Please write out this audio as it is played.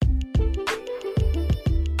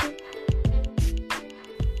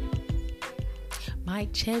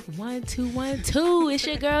Mic check 1 2 1 2. It's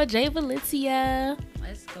your girl Jay Valencia.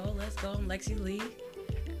 Let's go. I'm Lexi Lee.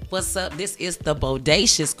 What's up? This is the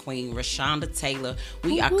Bodacious Queen, Rashonda Taylor.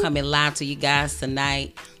 We are coming live to you guys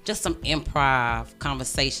tonight. Just some improv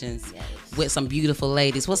conversations with some beautiful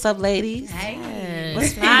ladies. What's up, ladies? Hey.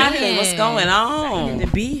 What's poppin'? What's going on? Good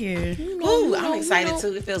to be here. Ooh, I'm excited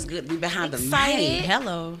too. It feels good to be behind the mic.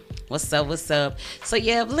 Hello. What's up? So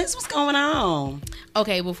yeah, Liz, what's going on?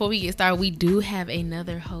 Okay, before we get started, we do have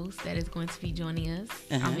another host that is going to be joining us.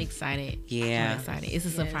 I'm excited. Yeah. I'm excited. It's a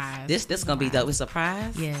surprise. This gonna be dope. A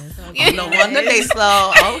surprise? Yes. Oh, no wonder they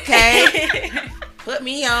slow. Okay. Put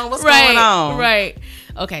me on. What's going on? Right.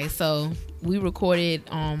 Okay, so we recorded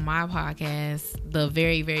on my podcast the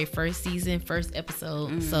very, very first season, first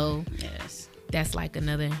episode. So Yes. that's like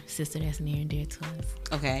another sister that's near and dear to us.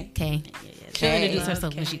 Okay. Okay. She'll introduce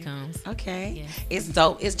herself when she comes. Okay. Yeah. It's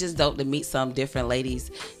dope. It's just dope to meet some different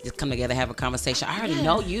ladies, just come together, have a conversation. I already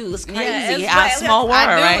know you. It's crazy. it's Our right. small world,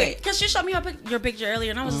 right? Because she showed me your picture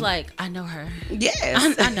earlier, and I was like, I know her.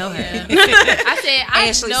 Yes. I know her. I said, I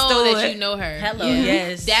Ashley know Stewart. that you know her. Hello. Yeah.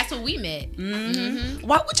 Yes. That's what we met.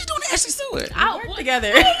 Why would you doing Ashley Stewart? I work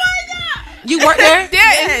together. Oh my God. You work there?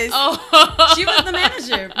 Yes. Oh. She was the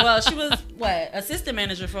manager. Well, she was assistant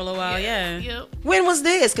manager for a little while. Yeah. Yep. When was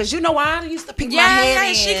this? Because you know I used to pick my head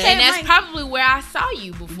in. she And came that's like- probably where I saw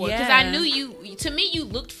you before. Because I Yeah. knew you, to me, you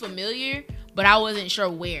looked familiar, but I wasn't sure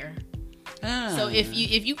where. So if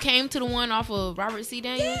you came to the one off of Robert C.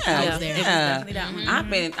 Daniels, I was there. It was definitely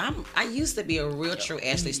that one. I used to be a real true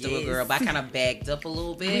Ashley Stewart girl, but I kind of bagged up a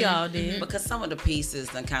little bit. We all did. Because some of the pieces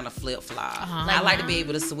done kind of flip flop. Uh-huh. I like to be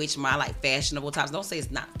able to switch my fashionable tops. Don't say it's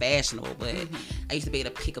not fashionable, but I used to be able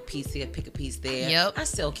to pick a piece here, pick a piece there. Yep. I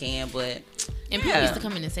still can, but And people used to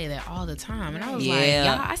come in and say that all the time. And I was like,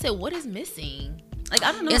 Yeah. y'all, I said, what is missing? Like,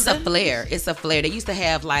 I don't know. it's a flair. It's a flair. They used to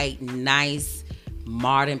have like nice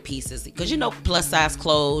modern pieces because plus size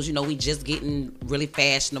clothes, we just getting really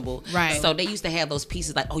fashionable, Right. So they used to have those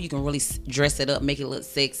pieces like, you can really dress it up, make it look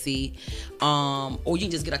sexy, or you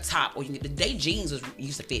can just get a top, or you can get the day jeans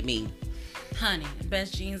used to fit me. Honey,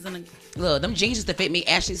 best jeans in the... Look, them jeans used to fit me.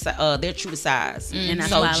 Actually, they're true to size. And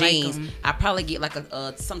that's so why I like jeans, them. I probably get like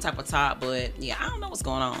some type of top, but yeah, I don't know what's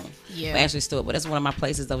going on. Yeah. With Ashley Stewart, but that's one of my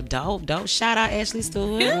places though. Dope. Shout out Ashley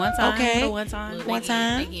Stewart. One time. Okay. One time. Look, One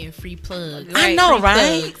time. They getting free plugs. I know, free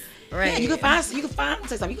right? plugs. Right. Yeah, you can find.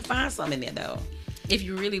 Say something. You can find something in there though. If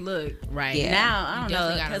you really look. Right. Yeah. Now, I You don't know.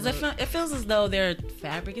 definitely gotta Because look. it feels as though their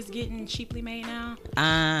fabric is getting cheaply made now.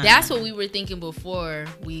 That's what we were thinking before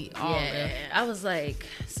we all left. I was like,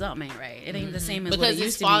 something ain't right. It ain't the same as what Because it it's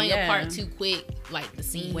used falling to be. apart too quick. Like the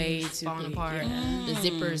seams Way too falling quick, apart. yeah. The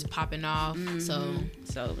zippers popping off. So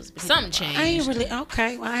So it was something changed. I ain't really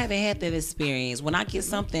okay. Well, I haven't had that experience. When I get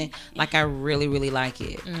something like I really, really like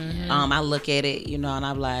it, I look at it, and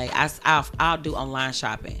I'm like, I'll do online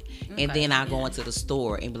shopping, and then I'll go into the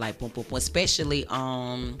store and be like, boom, boom, boom. Especially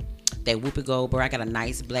that Whoopi Goldberg. I got a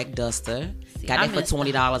nice black duster. Got I that for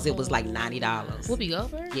missed $20. It was like $90. Whoopi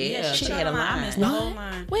Goldberg? Yeah, she shot had a I line. missed the whole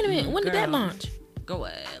line. Wait a minute. When did that Girl. launch? Go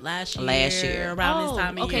what? Last year. Around this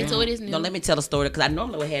time of okay, year. so it is new. No, let me tell the story because I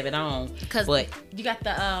normally would have it on, but You got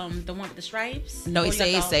the one with the stripes? no, Or it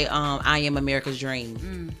you got say I am America's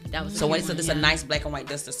dream. that was So when it's it's a nice black and white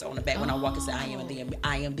duster, so on the back when I walk, it say I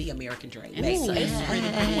am the American dream. Basically. It's really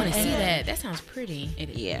I want to see that. That sounds pretty.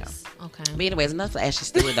 Yeah. Okay. But anyways, enough for Ashley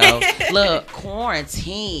Stewart though. Look,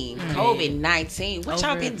 quarantine, COVID-19. What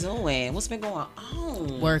y'all Over been it. doing? What's been going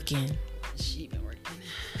on? Working. She been working.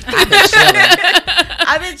 I've been chilling.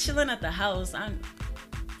 I've been chilling at the house. Uh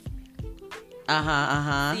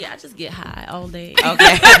huh. Yeah, I just get high all day. Okay.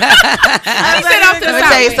 I said off the Let me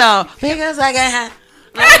tell you something. Because I got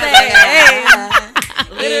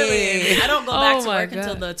Literally. I don't go back Oh to my work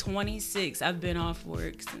until God. the 26th. I've been off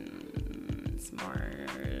work since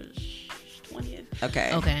March 20th.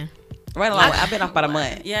 Okay. Okay. Right along. I've been off about a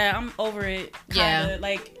month. Yeah, I'm over it. Yeah. Kinda.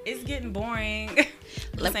 Like, it's getting boring.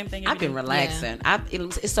 The same thing. I've been every day. relaxing.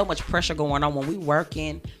 It's so much pressure going on when we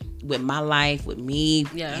working with my life, with me,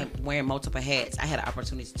 Yeah. and wearing multiple hats. I had an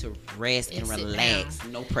opportunity to rest and And sit relax.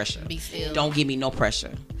 No pressure. Be still. Don't give me no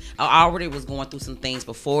pressure. I already was going through some things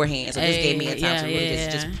beforehand, so this gave me a time to really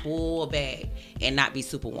just pull back and not be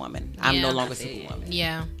superwoman. I'm Yeah. no longer superwoman.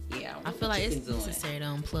 Yeah. Yeah. I feel like it's necessary to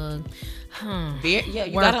unplug. Huh. Yeah,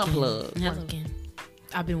 you gotta unplug. Working.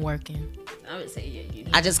 I've been working. I would say, yeah, you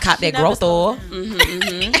I just copped that never growth slows oil.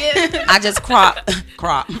 down. I just crop.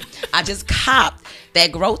 I just copped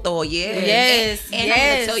that growth oil. Yeah. Yes, And I'm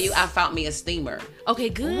yes. gonna tell you, I found me a steamer. Okay,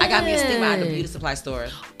 good. I got me a steamer at the beauty supply store.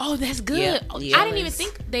 Oh, that's good. Yeah, Oh, yeah. I didn't even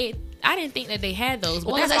think I didn't think that they had those.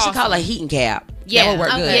 But Well, that's it's actually awesome. called a heating cap. Yeah. That would work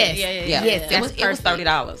Okay. good. Yes. Yeah. Yes. It was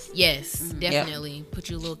 $30. Yes, definitely. Put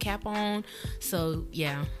your little cap on. So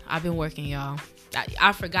yeah, I've been working, y'all.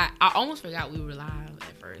 I forgot. I almost forgot we were live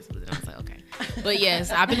at first, but then I was like, okay. But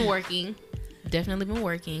yes, I've been working. Definitely been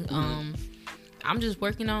working. I'm just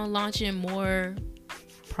working on launching more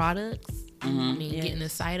products. I mean, getting the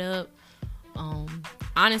site up.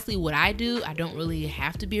 Honestly, what I do, I don't really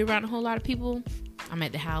have to be around a whole lot of people. I'm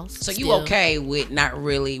at the house. So still. you okay with not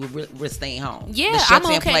really with staying home? Yeah, the I'm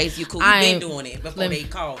shelter in okay. place. You cool? You've been doing it before they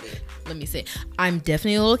called it. Let me say, I'm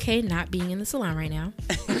definitely okay not being in the salon right now.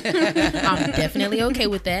 I'm definitely okay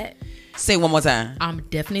with that. Say it one more time. I'm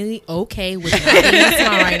definitely okay with not being in the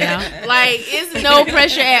salon right now. Like, it's no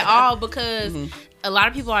pressure at all because a lot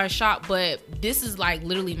of people are shocked, but this is like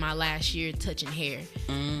literally my last year touching hair.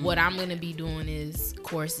 What I'm going to be doing is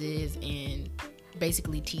courses and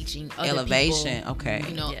basically teaching other Elevation, people, okay.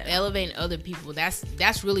 you know, elevating other people.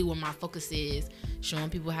 That's really what my focus is, showing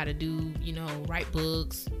people how to do, you know, write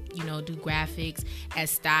books, you know, do graphics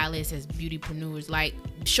as stylists, as beautypreneurs, like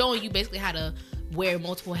showing you basically how to wear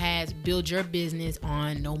multiple hats, build your business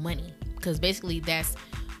on no money, because basically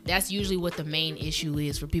that's usually what the main issue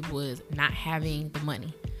is for people, is not having the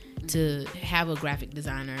money to have a graphic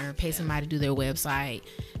designer, pay somebody to do their website,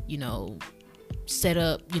 you know, set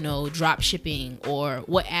up, you know, drop shipping, or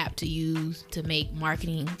what app to use to make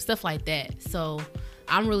marketing, stuff like that. So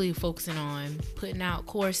I'm really focusing on putting out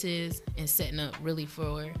courses and setting up really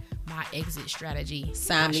for my exit strategy.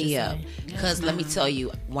 Sign me up. Because let me tell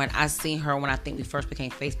you, when I seen her, when I think we first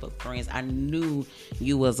became Facebook friends, I knew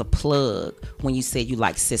you was a plug when you said you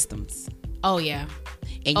like systems. Oh yeah.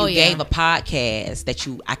 And you gave a podcast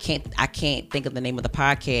that I can't think of the name of the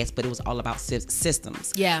podcast, but it was all about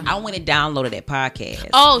systems. Yeah. I went and downloaded that podcast.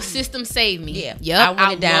 Oh, System Save Me. Yeah. Yep. I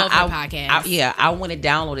went and love the podcast. I went and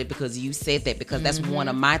downloaded it because you said that, because that's one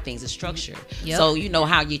of my things, is structure. Yep. So you know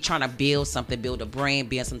how you're trying to build something, build a brand,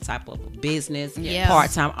 build some type of business, Yeah.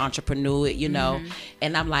 part-time entrepreneur, you know.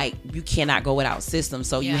 And I'm like, you cannot go without systems.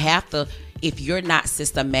 So you have to, if you're not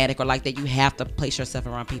systematic or like that, you have to place yourself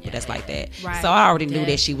around people that's like that. Right. So I already knew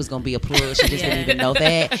that she was gonna be a plug. She just didn't even know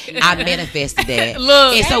that. I manifested that.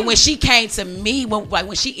 Look. And so when she came to me,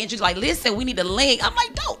 when she introduced, like, listen, we need a link, I'm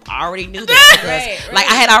like, dope. I already knew that. Because, like,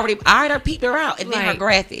 I had already peeped her out, and then her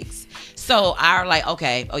graphics. So I was like,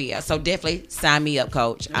 okay, oh yeah. So definitely sign me up,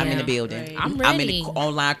 coach. I'm in the building. Right. I'm ready. I'm in the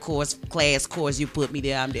online course. You put me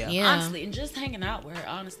there, I'm there. Yeah. Honestly, and just hanging out with her,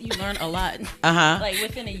 honestly, you learn a lot. Like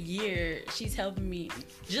within a year, she's helping me.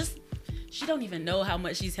 She don't even know how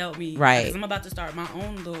much she's helped me. Right. Because I'm about to start my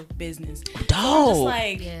own little business. Dope. So I'm just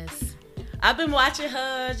like, Yes. I've been watching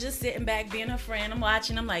her, just sitting back, being her friend. I'm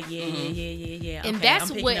watching. I'm like, yeah. And Okay, that's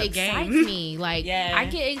I'm what picking up excites game. me. Like, Yeah. I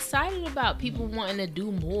get excited about people wanting to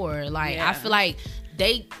do more. Like, I Yeah. feel like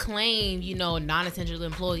they claim, you know, non-essential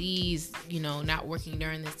employees, you know, not working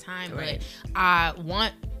during this time. Right. But I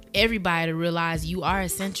want everybody to realize you are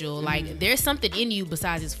essential. Like, there's something in you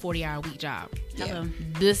besides this 40-hour week job. Hello.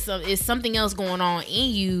 This is something else going on in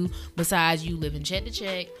you besides you living check to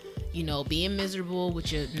check, you know, being miserable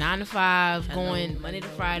with your 9 to 5, going Monday to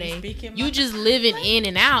Friday. You just living in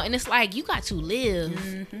and out, and it's like you got to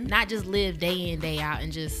live, not just live day in, day out,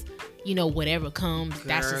 and just, you know, whatever comes. Girl,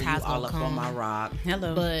 that's just how it's you all gonna up come. on my rock.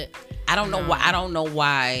 Hello. But I don't know why. I don't know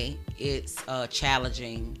why it's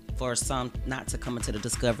challenging for some not to come into the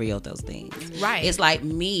discovery of those things. Right. It's like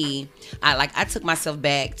me. I took myself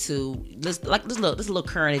back to this little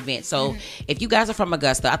current event. So if you guys are from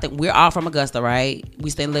Augusta, I think we're all from Augusta, right?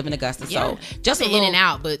 We still live in Augusta. So just a in little and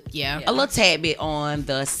out, but a little tad bit on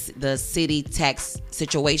the city tax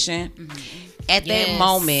situation. At that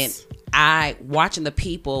moment, I watching the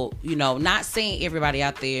people, you know, not saying everybody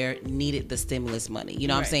out there needed the stimulus money. You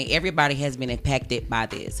know what I'm saying? Everybody has been impacted by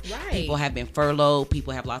this. Right. People have been furloughed.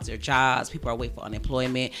 People have lost their jobs. People are waiting for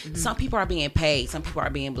unemployment. Some people are being paid. Some people are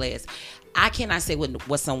being blessed. I cannot say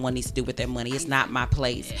what someone needs to do with their money. It's not my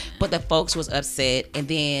place. But the folks was upset. And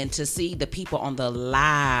then to see the people on the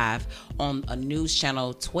live on a news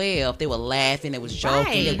channel 12, they were laughing. They was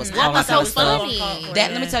joking. They was That calling was some so stuff. funny.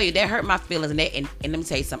 That, let me tell you, that hurt my feelings. And let me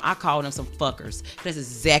tell you something. I called them some fuckers. That's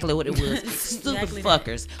exactly what it was. Stupid Exactly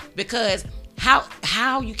fuckers. Because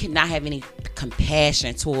how you cannot have any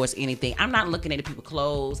compassion towards anything. I'm not looking at the people's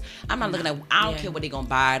clothes. I'm not looking at, I don't care what they're going to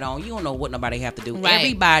buy it on. You don't know what nobody have to do. Right.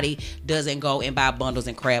 Everybody doesn't go and buy bundles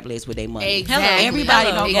and crab legs with their money. Exactly.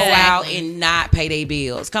 Everybody don't go Exactly. out and not pay their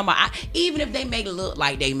bills. Come on. Even if they make it look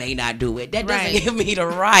like they may not do it, that doesn't Right. give me the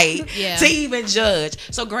right Yeah. to even judge.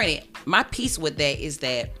 So granted, my piece with that is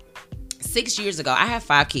that 6 years ago, I have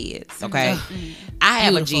 5 kids, okay? I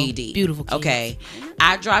have Beautiful. a GED. Beautiful kids. Okay.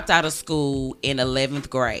 I dropped out of school in 11th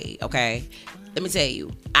grade, okay? let me tell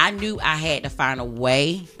you, I knew I had to find a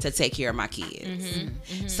way to take care of my kids.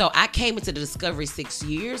 So I came into the discovery 6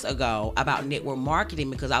 years ago about network marketing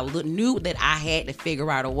because I knew that I had to figure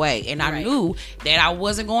out a way. And I knew that I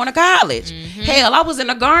wasn't going to college. Hell, I was in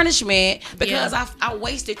a garnishment because I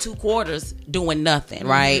wasted 2 quarters doing nothing,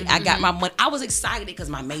 right? I got my money. I was excited because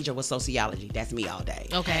my major was sociology. That's me all day.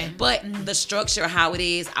 Okay. But the structure, how it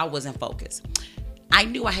is, I wasn't focused. I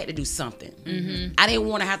knew I had to do something. I didn't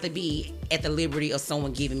want to have to be at the liberty of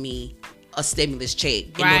someone giving me a stimulus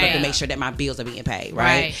check in order to make sure that my bills are being paid,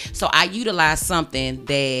 right? So I utilized something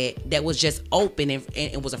that was just open and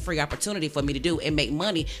it was a free opportunity for me to do and make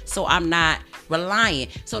money, so I'm not relying.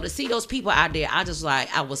 So to see those people out there, I just like,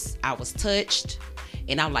 I was touched,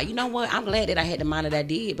 and I'm like, you know what? I'm glad that I had the mind that I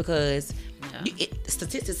did, because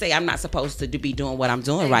statistics say I'm not supposed to be doing what I'm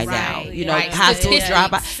doing right now. You know, high school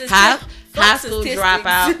dropout. High school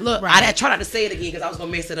dropout. Look, I try not to say it again because I was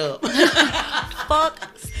gonna mess it up.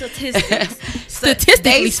 Fuck statistics.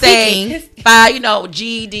 Statistically speaking, 5,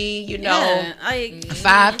 GED,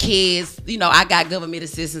 5 kids. I got government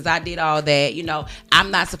assistance. I did all that.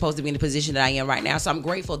 I'm not supposed to be in the position that I am right now. So I'm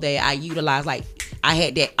grateful that I utilized, like, I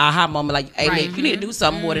had that aha moment, like, hey, man, you need to do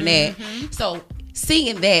something more than that. So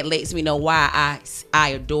seeing that lets me know why I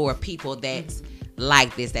adore people that's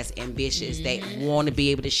like this, that's ambitious, that want to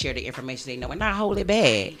be able to share the information they know and not hold it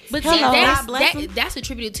back. But that's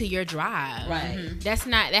attributed to your drive, right?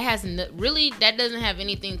 That doesn't have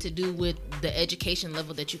anything to do with the education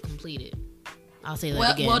level that you completed. I'll say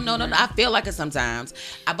that again. Well, no. I feel like it sometimes,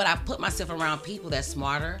 but I put myself around people that's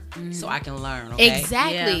smarter, so I can learn. Okay?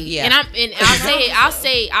 Exactly. Yeah. And I'll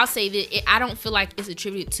say that I don't feel like it's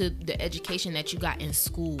attributed to the education that you got in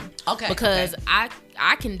school. Okay. Because I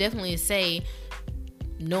can definitely say,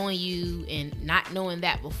 knowing you and not knowing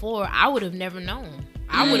that before, I would have never known.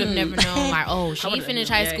 I would have never known, like, oh, she ain't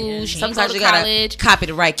finished high school. She ain't go to college. Copy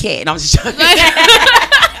the right cat. And I'm just joking.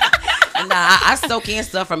 Nah, I soak in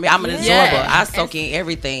stuff from me. I'm an absorber. I soak in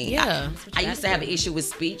everything. Yeah. I used to have an issue with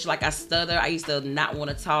speech. Like, I stutter. I used to not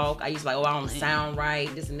want to talk. I used to like, I don't sound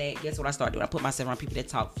right, this and that. Guess what I started doing? I put myself around people that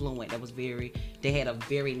talk fluent. They had a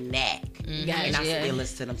very knack. And I still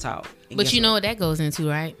listen to them talk. And but you know what that goes into,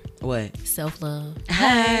 right? What? Self-love.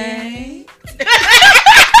 Hey.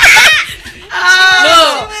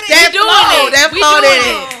 That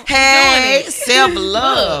flow. Hey,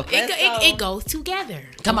 self-love. It goes together.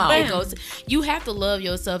 Come on. You have to love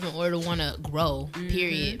yourself in order to want to grow,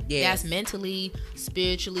 period. Yes. That's mentally,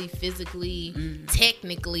 spiritually, physically,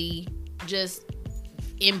 technically, just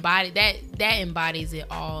embody that embodies it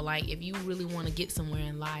all. Like, if you really want to get somewhere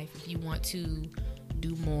in life, if you want to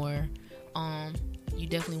do more, you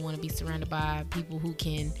definitely want to be surrounded by people who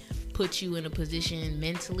can put you in a position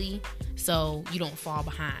mentally so you don't fall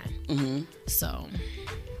behind. So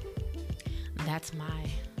that's my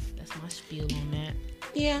spiel on that.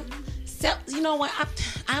 Yeah. So, you know what?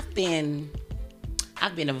 I've been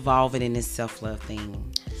evolving in this self-love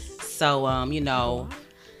thing. So,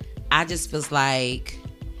 I just feels like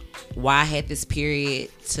why I had this period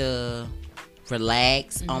to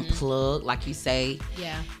relax, unplug, like you say.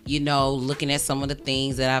 Yeah. Looking at some of the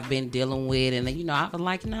things that I've been dealing with, and I was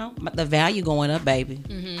like, the value going up, baby.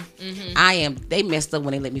 They messed up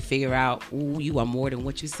when they let me figure out, ooh, you are more than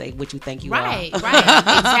what you say, what you think you are. Right,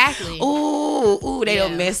 exactly. They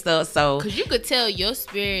done messed up. So, because you could tell your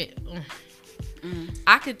spirit.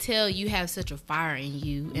 I could tell you have such a fire in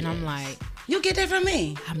you, and I'm like, you get that from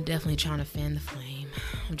me. I'm definitely trying to fan the flame.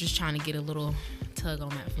 I'm just trying to get a little tug on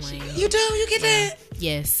that flame. You do? You get that?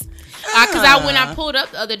 Yes. Because when I pulled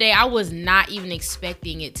up the other day, I was not even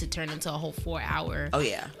expecting it to turn into a whole 4-hour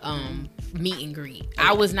meet and greet.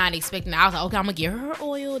 I was not expecting. I was like, okay, I'm gonna get her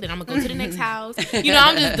oil, then I'm gonna go to the next house.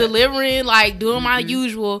 I'm just delivering, like doing my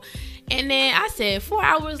usual. And then I said 4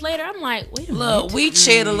 hours later, I'm like, wait a minute. Look, we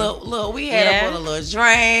chilled a little. Look, we had a little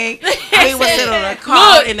drink. We was sitting on the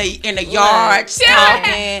car in the yard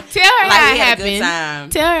talking. Tell her how it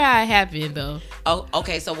happened. Tell her how it happened, though. Oh,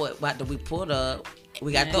 okay. So what did we pull up?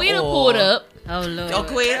 We got the oil. Quita pulled up. Oh Lord. Oh,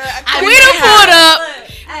 Quita pulled up.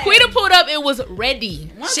 Quita pulled up. It was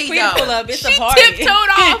ready. She pulled up. It's a party.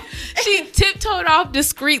 She tiptoed off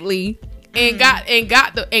discreetly and got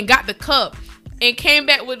the cup. And came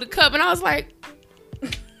back with the cup, and I was like,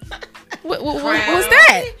 what was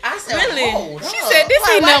that? I said, really? She said, this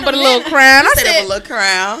ain't nothing but a little crown. I said, it was a little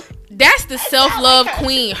crown. That's the self-love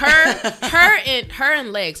queen. Her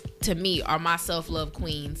and Lex, to me, are my self-love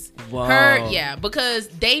queens. Whoa. Because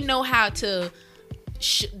they know how to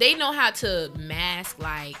mask,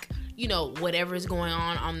 like, whatever is going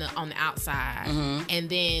on the outside, and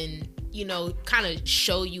then kind of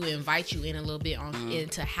show you, invite you in a little bit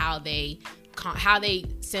into how they how they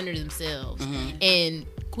center themselves. And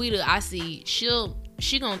Quita, I see she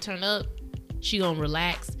gonna turn up, she gonna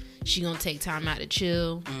relax, she gonna take time out to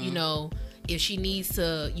chill. You know, if she needs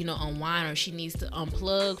to, you know, unwind or she needs to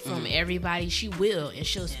unplug from everybody, she will, and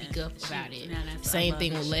she'll speak up about it. Same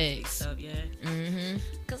thing with Legs.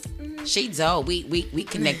 She dope. We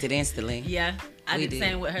connected instantly. Yeah. I did the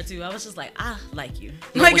same with her too. I was just like, I like you.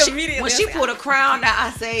 Like when she pulled a crown out, I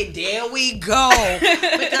say, there we go.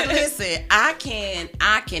 Because listen, I can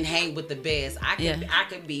hang with the best. I can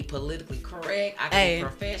be politically correct. I can be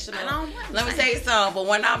professional. Let me tell you something. But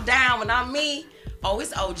when I'm down, when I'm me,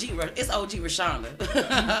 it's OG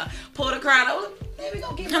Rashonda. Pull the crown out. There we go.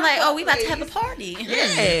 I'm like, oh, we about to have a party.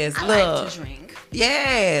 Yes, I like to drink.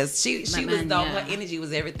 Yes, she was dope. Her energy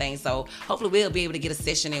was everything. So hopefully we'll be able to get a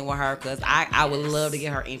session in with her, because I would love to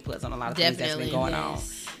get her inputs on a lot of things that's been going on,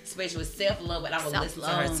 especially with self-love. But I would listen to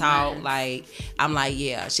her talk. Man. Like, I'm like,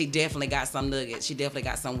 yeah, she definitely got some nuggets. She definitely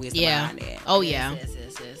got some wisdom behind that. Oh yeah, yeah.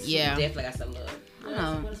 She definitely got some love.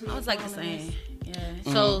 I was like the same. Yeah.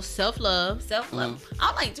 So self-love.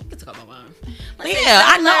 I like to talk about mine.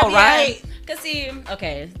 I know, right? Cause see,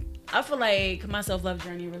 okay, I feel like my self-love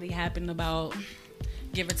journey really happened about,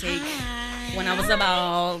 give or take, when I was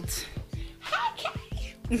about,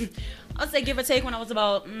 I would say give or take when I was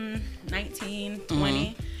about 19,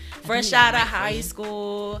 20. Fresh out of high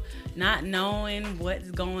school, not knowing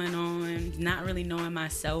what's going on, not really knowing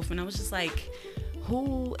myself, and I was just like,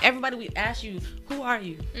 everybody would ask you, who are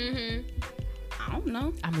you? I don't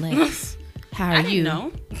know. I'm Lex. How are you?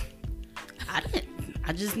 No, I didn't.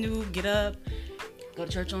 I just knew, get up, go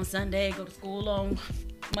to church on Sunday, go to school on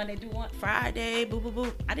Monday through Friday, boo, boo,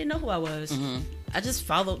 boo. I didn't know who I was. I just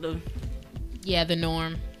followed the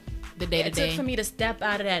norm, the day to day. It took for me to step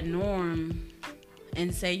out of that norm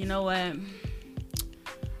and say, you know what?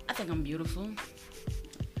 I think I'm beautiful.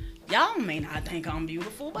 Y'all may not think I'm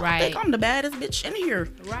beautiful, but I think I'm the baddest bitch in here.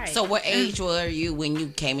 Right. So what age were you when you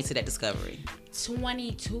came into that discovery?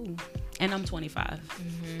 22. And I'm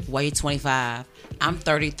 25. Well, you're 25. I'm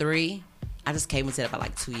 33. I just came into that about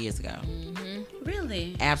like 2 years ago.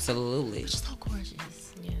 Really? Absolutely. You're so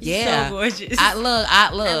gorgeous. Yeah. So gorgeous. I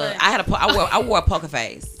wore a poker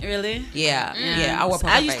face. Really? Yeah. I wore a poker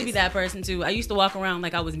face. I used to be that person too. I used to walk around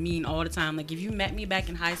like I was mean all the time. Like if you met me back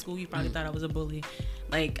in high school, you probably thought I was a bully.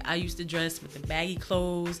 Like I used to dress with the baggy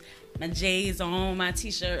clothes, my J's on, my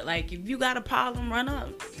t-shirt. Like if you got a problem, run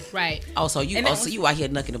up. Right. So you out here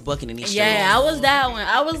knucking and bucking in these shoes. Yeah, I was that one.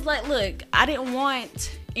 I was like, look, I didn't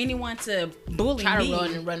want anyone to bully me. Try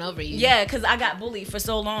to run over you. Yeah, because I got bullied for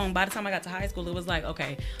so long. By the time I got to high school, it was like,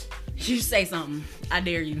 okay, you say something, I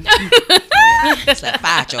dare you. It's like,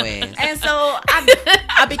 fight your ass. And so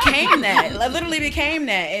I became that. I literally became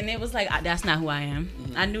that. And it was like, that's not who I am.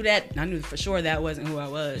 I knew that. I knew for sure that wasn't who I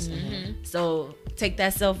was. So take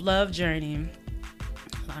that self-love journey.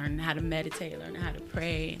 Learn how to meditate, learn how to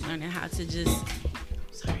pray, learn how to just...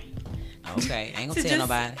 Okay, ain't gonna tell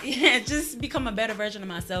nobody. Yeah, just become a better version of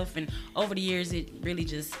myself. And over the years, it really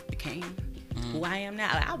just became who I am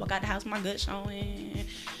now. Like, I walk out the house with my gut showing.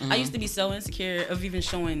 I used to be so insecure of even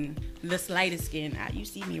showing the slightest skin. You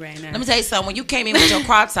see me right now. Let me tell you something. When you came in with your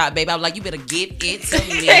crop top, baby, I was like, you better get it to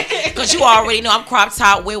me. Because you already know I'm crop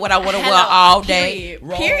top, wear what I want to wear all day.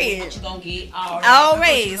 Period. What you gonna get all day.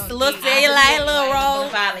 Always. Little cellulite, little roll.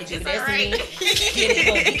 Get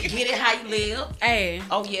it how you live. Hey.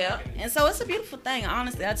 Oh, yeah. And so it's a beautiful thing.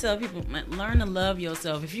 Honestly, I tell people, man, learn to love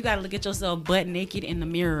yourself. If you got to look at yourself butt naked in the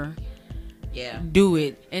mirror, do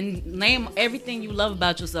it. And name everything you love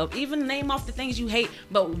about yourself. Even name off the things you hate.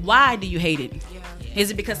 But why do you hate it?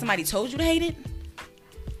 Is it because somebody told you to hate it?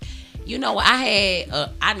 You know, I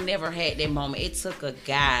never had that moment. It took a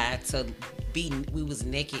guy we was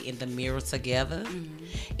naked in the mirror together.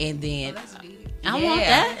 And then... I want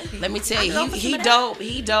that. Let me tell you, he dope,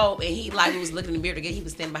 and he like was looking in the mirror together. He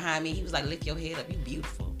was standing behind me. He was like, "Lift your head up, you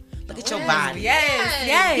beautiful. Look at your body."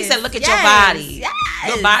 Yes. He said, "Look at your body. Yes.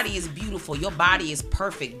 Your body is beautiful. Your body is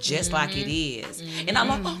perfect, just like it is." And I'm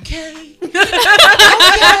like, okay.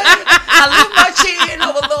 I lift my chin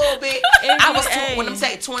up a little bit. When I'm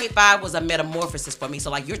saying 25 was a metamorphosis for me. So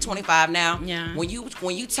like you're 25 now. Yeah. When you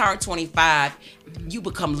turn 25. You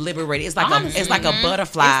become liberated. It's like a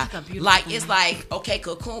butterfly. It's like okay,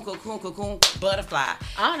 cocoon, butterfly.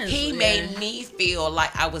 Honestly, he made me feel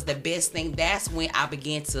like I was the best thing. That's when I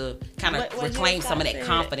began to kind of reclaim some of that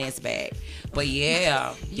confidence back. But you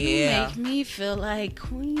make me feel like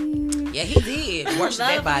queen. Yeah, he did. Worship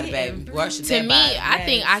that body, baby. Worship that body. To me, I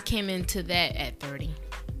think I came into that at 30.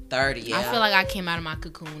 30, yeah. I feel like I came out of my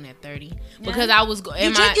cocoon at 30 because I was you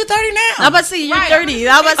 30 now. I'm about to say you're 30.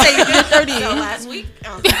 I'm about to say you're 30. So last week.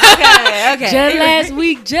 Okay.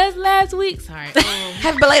 Just last week. Sorry.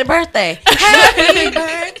 Happy belated birthday. Happy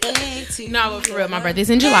birthday to No, but for real, my birthday's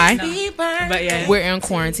in July. Happy birthday. But yeah, We're in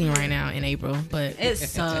quarantine right now in April, but it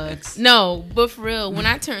sucks. no, but for real, when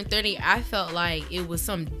I turned 30, I felt like it was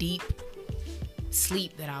some deep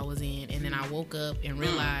sleep that I was in, and then I woke up and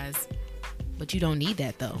realized, but you don't need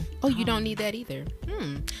that though. Oh, you don't need that either.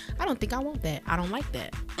 I don't think I want that. I don't like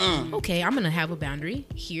that. Okay, I'm gonna have a boundary.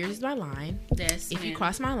 Here's my line. If you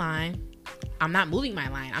cross my line, I'm not moving my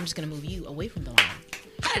line. I'm just gonna move you away from the line.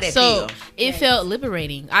 How did that So feel? it felt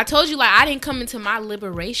liberating. I told you, like, I didn't come into my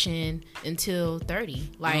liberation until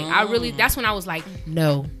 30. Like, I really, that's when I was like,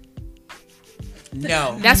 no.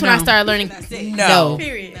 No. That's when I started learning. No.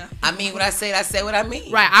 Period. I mean what I said what I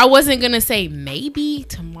mean. Right. I wasn't going to say maybe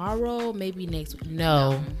tomorrow, maybe next week.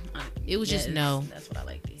 No. It was just no. That's what I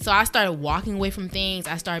like. So I started walking away from things.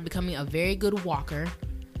 I started becoming a very good walker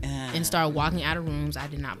and started walking out of rooms I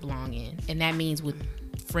did not belong in. And that means with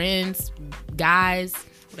friends, guys.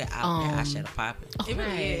 That eyeshadow popping. It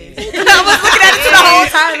really is. I was looking at it the whole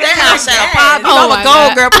time. That eyeshadow popping. Oh Oh my my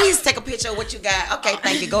God, God. girl. Please take a picture of what you got. Okay,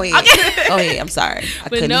 thank you. Go ahead. Go ahead. I'm sorry. I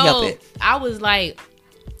But couldn't no, help it. I was like,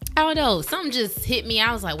 I don't know. Something just hit me.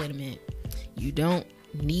 I was like, wait a minute. You don't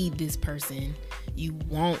need this person. You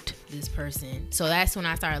want this person. So that's when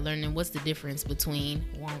I started learning what's the difference between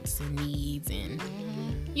wants and needs and,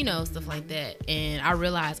 you know, stuff like that. And I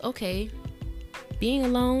realized, okay, being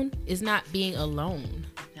alone is not being alone.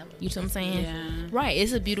 You know what I'm saying? Yeah. Right.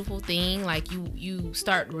 It's a beautiful thing. Like you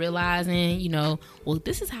start realizing, you know, well,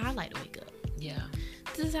 this is how I like to wake up. Yeah.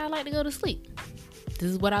 This is how I like to go to sleep.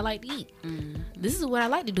 This is what I like to eat. This is what I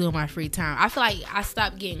like to do in my free time. I feel like I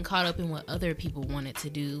stopped getting caught up in what other people wanted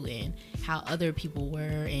to do and how other people were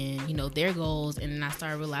and, you know, their goals. And then I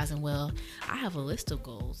started realizing, well, I have a list of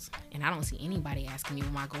goals and I don't see anybody asking me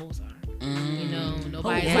what my goals are. You know,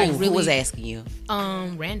 nobody's like really Who was asking you?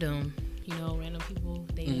 random, you know, random people.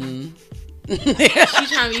 They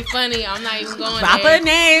she's trying to be funny. I'm not even going Proper there.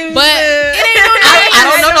 names. But it ain't no names. I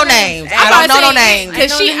don't know no names. I don't know no names.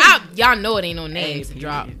 Cause y'all know it ain't no names to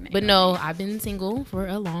drop. But no, I've been single for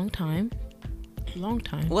a long time.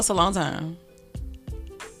 What's a long time?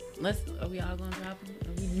 Are we all gonna drop them?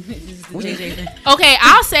 This is the JJ thing. Okay,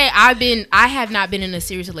 I'll say I have not been in a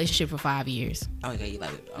serious relationship for 5 years. Oh, okay, you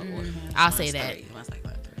like it. Oh, I'll say that. Mine's like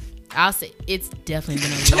 3. I'll say it's definitely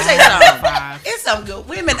been a Let me long say something. 5. It's some good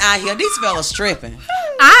women out here. These fellas tripping.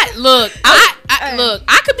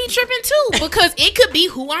 I could be tripping too because it could be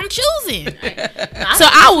who I'm choosing. So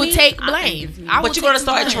I would take blame. But you're gonna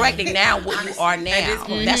start attracting now what you are now.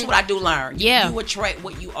 That's what I do learn. Yeah. You attract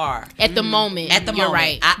what you are. At the moment. At the you're moment.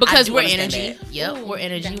 right. I Because do we're understand energy. that. Yep, we're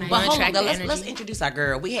energy. We But want to hold on, attract though, the let's energy. introduce our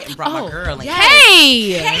girl. We hadn't brought my girl in.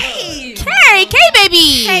 Hey! Hey. Hey,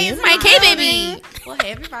 K-Baby! Hey, my K-Baby! Well,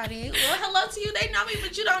 hey, everybody. Well, hello to you. They know me,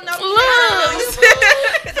 but you don't know me.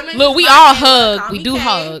 Look. Look, we all hug. We do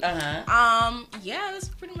hug. Yeah, that's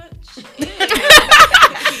pretty much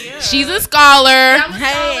She's a scholar.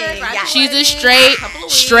 Hey. She's a straight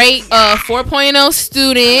 4.0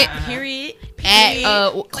 student Period.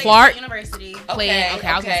 at Clark. University. Okay, I was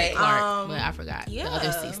gonna say okay. Clark, but I forgot the yeah.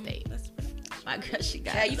 other C state. My girl, she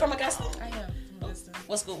got Yeah, you from Augusta? I am from Augusta.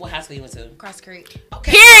 What school? What high school you went to? Cross Creek.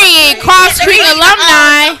 Okay. Period. Cross Creek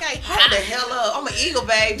alumni. Okay, hold the hell up. I'm an eagle,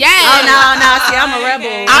 baby. Yeah. Oh no, see, I'm a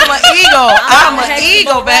rebel. I'm an eagle. I'm an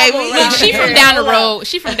eagle, baby. Look, she from down the road.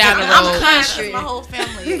 She from down the road. Country. My whole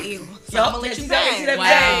family is Eagle. So I'm gonna let you know.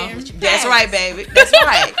 Wow. That's right, baby. That's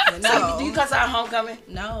right. No. So, do you cuss out homecoming?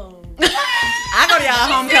 No. I go to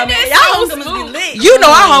y'all homecoming. so Y'all homecoming smooth. be lit. You know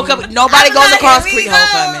our homecoming. Nobody goes not across here. Creek We go.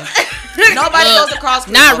 homecoming. Nobody Look, goes across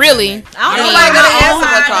Creek. Not homecoming. really. I don't Nobody know goes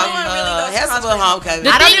to my own Hesselville homecoming. Hesselville homecoming. The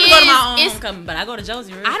I don't thing even go to my is, own it's- homecoming, but I go to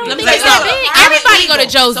Josie. Right? I don't Let me think say it's that something. big. I'm Everybody an go to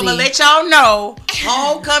eagle. Josie. So I'm gonna let y'all know,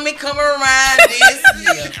 homecoming coming around this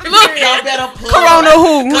year. Look. Y'all better pull Corona up,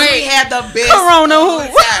 who? 'cause we had the best Corona who?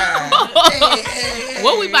 time.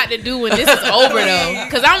 What we about to do when this is over though?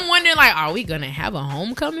 Because I'm wondering, like, are we gonna have a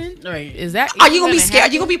homecoming? Right. Is that? Are you gonna be even scared?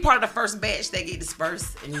 Are you gonna be part of the first batch that get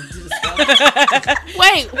dispersed and do the stuff? happen?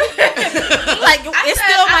 Wait. Like it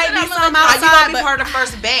still might be some Are you gonna outside, be but part of the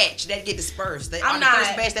first batch that get dispersed? That, I'm or the not.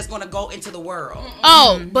 first batch that's gonna go into the world.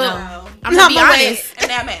 Oh, but No. I'm gonna be No, but wait. honest. And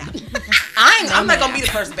now, ma'am. I'm not gonna be the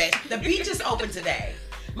first batch. The beach is open today.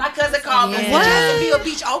 My cousin called me and Yeah. said, Jacksonville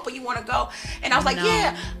Beach open, you wanna go? And I was like, No.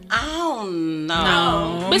 yeah. I don't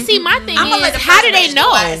know. No. But see, my thing I'm gonna let is, the how first do they batch know?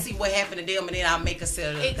 go out and see what happened to them, and then I'll make a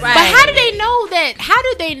set of Right. But how do they know that? How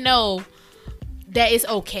do they know that it's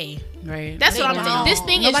okay? Right. That's what I'm don't. saying. This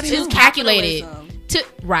thing Nobody is too knows. calculated.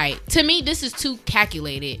 Capitalism. To me, this is too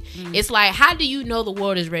calculated. It's like, how do you know the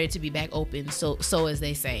world is ready to be back open? So as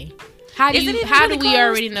they say. How do Is it you? even How really do we closed?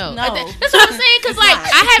 already know? No. That's what I'm saying. Because It's like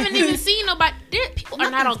not. I haven't even seen nobody. People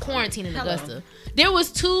are not on quarantine in Augusta. There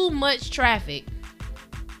was too much traffic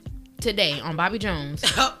today on Bobby Jones.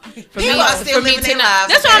 People are still living their lives.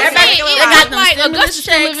 That's what I'm Everybody saying. still It's alive. got them like stimulus Augusta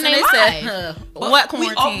still checks living and their they said, lives. what But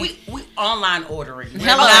quarantine? we online ordering.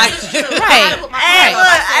 Hello. Right. Hey,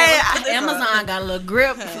 Right. Amazon got a little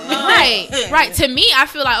grip. Right. To me, I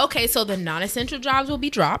feel like, okay, so the non-essential jobs will be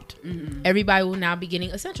dropped. Everybody will now be getting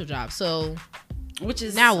essential jobs. So Which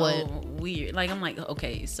is Now so what? weird. Like, I'm like,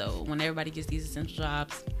 okay, so when everybody gets these essential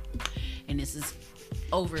jobs and this is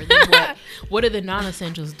over, then what? what do the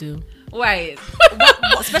non-essentials do? Right.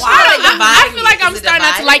 Especially I feel like I'm starting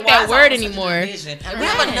not to like that word anymore. We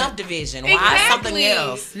have enough division. Why something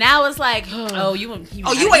else? Now it's like, oh, you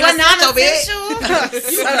Oh, you ain't essential,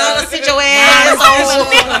 bitch. You another sit your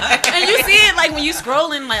ass. and you see it like when you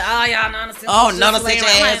scrolling, like, oh, y'all non-essential. Oh, non-essential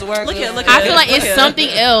ass Like, workers. look here, look I here. feel like look it's here. something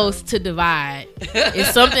else to divide.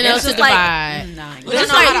 It's something else to just like, divide. nah, But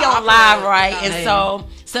just like we on live, right? And so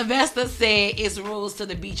Sylvester said it's rules to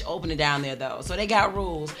the beach opening down there, though. So they got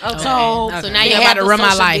rules. Okay. So So now they you're have about to the run my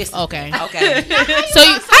social life. distance. Okay. Okay. So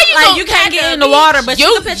you, how you Like, gonna you can't get in the water, but you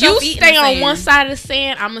can put your feet in stay the on sand. one side of the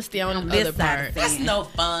sand. I'm gonna stay on the this other side part. of the That's no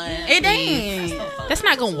fun. It ain't. That's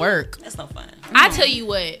not gonna work. That's no fun. I tell you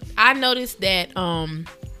what, I noticed that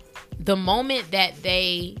the moment that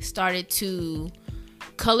they started to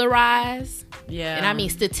colorize, Yeah. and I mean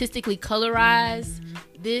statistically colorize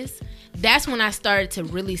this, that's when I started to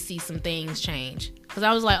really see some things change. Because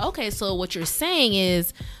I was like, okay, so what you're saying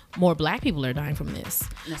is more black people are dying from this.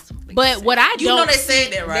 But what I You know don't, they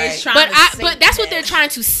said that, right? but that's what they're trying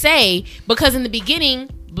to say, because in the beginning,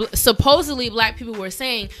 supposedly black people were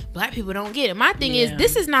saying black people don't get it. My thing is, Yeah.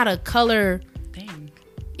 this is not a color Dang.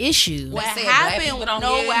 issue. What They said black happened? people No, don't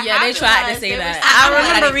what get it. happened? Yeah, they tried to was say they that. was- I I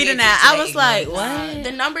remember didn't reading get that. to I was say like, that. what?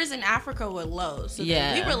 The numbers in Africa were low. So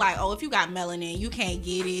Yeah. we were like, oh, if you got melanin, you can't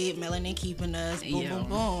get it. Melanin keeping us. Boom, Yeah. boom,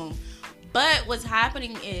 boom. But what's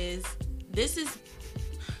happening is this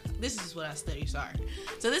is what I study. Sorry.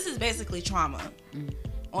 So this is basically trauma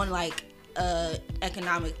on like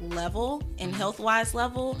economic level and health wise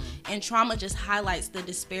level, and trauma just highlights the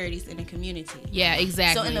disparities in the community. Yeah,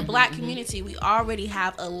 exactly. So in the black community, we already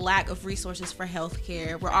have a lack of resources for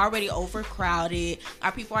healthcare. We're already overcrowded.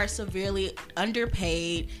 Our people are severely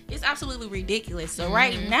underpaid. It's absolutely ridiculous. So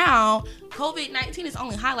right now, COVID-19 is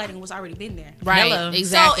only highlighting what's already been there. right, Hello.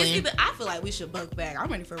 exactly. So it's either, I feel like we should buck back. I'm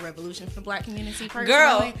ready for a revolution for the black community personally.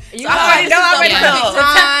 Girl, you So I feel like already know I'm this is ready the to perfect go.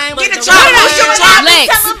 time. Get But the the job. revolution- What's your job?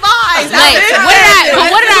 Lex,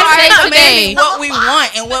 what did I say today? what we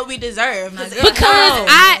want and what we deserve. Because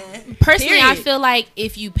personally, I Period. feel like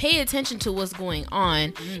if you pay attention to what's going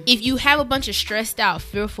on, if you have a bunch of stressed out,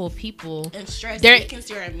 fearful people, and stress There- weakens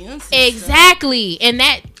your immune system. exactly, and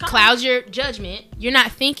that clouds your judgment. You're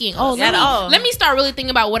not thinking, oh, At all. let me start really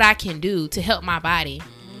thinking about what I can do to help my body.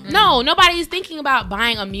 No, nobody's thinking about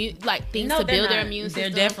buying things No, to they're build their not. immune They're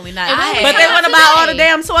system. definitely not. And what we But they talking want to about buy all the today?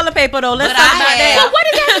 damn toilet paper though. Let's But talk I about had- that. But what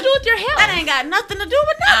does that have to do with your health? That ain't got nothing to do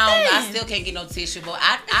with nothing. I still can't get no tissue, but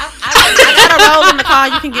I I got a roll in the car.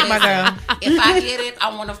 You can get my girl. if I get it, I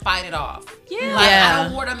want to fight it off. Yeah. Like, Yeah. I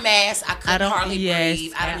don't wear the mask. I couldn't don't- hardly yes,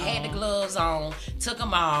 breathe. I done at had the all. gloves on, took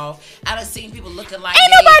them off. I done seen people looking like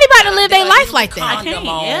Ain't they- nobody about to live they their done life used like that. condom I can't,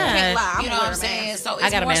 on. yeah. Can't lie, I'm You know gonna what I'm wear a saying? mask. So I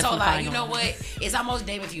it's got a more mask so from like, Fine you know Art. what? It's almost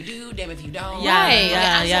damn if you do, damn if you don't. Yeah, Right.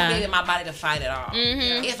 I'm yeah. so big in my body to fight it off.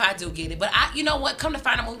 If I do get it. But you know what? Come to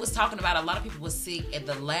find out, when we was talking about, a lot of people was sick at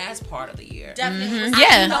the last part of the year. Definitely.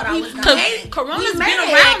 Yeah. Cause Corona's we been made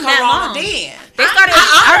around that Corona long. then. They started.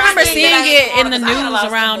 I remember seeing it in the because I had a lot news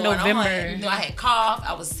of around stuff going on. November. You know, I had cough.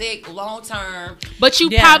 I was sick long term. But you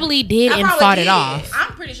Yeah. probably did I and probably fought it did. off.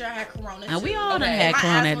 I'm pretty sure I had corona. And we too. all done Okay. had My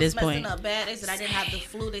corona asthma at this was messing point. up bad. They said I didn't have the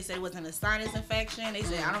flu. They said it wasn't a sinus infection. They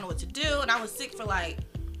said I don't know what to do, and I was sick for like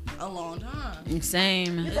a long time.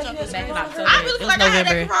 Same. This junk is Back in Corona. October. I really It feel was like I had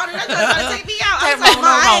that November. corona. That junk about to take me out. I That was like, Rona,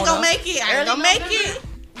 I ain't Rona. gonna make it. I ain't gonna make it.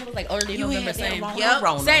 It was like early You November. had that Same. Rona. Yep.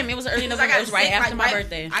 Rona. Same. It was early Because I November. got It was right sick, after like, my right-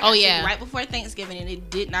 birthday. I got Oh, sick yeah. right before Thanksgiving, and it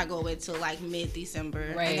did not go away till like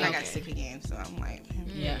mid-December. Right. And then I got Okay. sick again, so I'm like,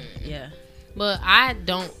 Yeah. Yeah. But I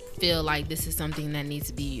don't feel like this is something that needs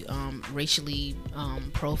to be racially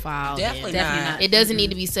profiled. Definitely Definitely not. not. It doesn't need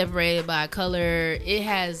to be separated by color. It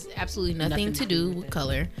has absolutely nothing to do with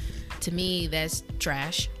color. To me, that's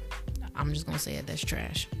trash. I'm just gonna say it. That's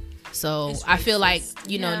trash. So I feel like,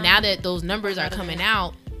 you know, Yeah. now that those numbers are coming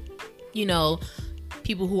out, you know,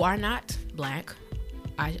 people who are not black,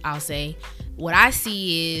 I'll say, what I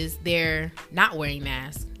see is they're not wearing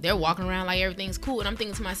masks. They're walking around like everything's cool. And I'm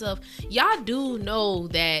thinking to myself, y'all do know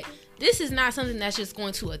that this is not something that's just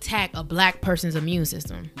going to attack a black person's immune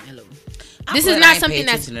system. Hello. This is not something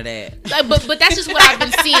that's to that. like, but that's just what I've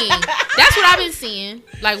been seeing. That's what I've been seeing.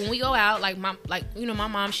 Like when we go out, like my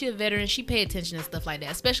mom, she a veteran. She pay attention and stuff like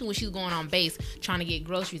that, especially when she's going on base trying to get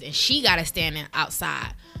groceries, and she got to stand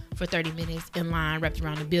outside for 30 minutes in line wrapped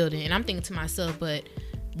around the building. And I'm thinking to myself, but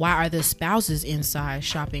why are the spouses inside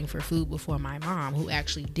shopping for food before my mom, who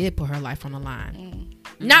actually did put her life on the line?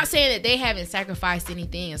 Not saying that they haven't sacrificed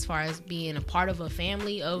anything as far as being a part of a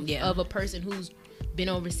family of a person who's been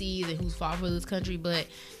overseas and who's fought for this country, but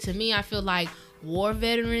to me, I feel like war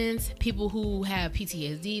veterans, people who have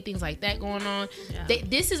PTSD, things like that going on,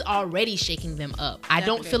 this is already shaking them up. I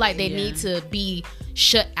don't feel like they need to be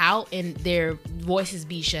shut out and their voices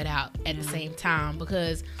be shut out at the same time,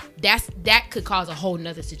 because that could cause a whole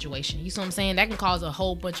nother situation. You see what I'm saying? That can cause a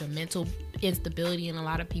whole bunch of mental instability in a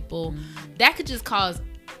lot of people. That could just cause,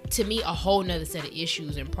 to me, a whole nother set of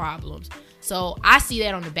issues and problems. So I see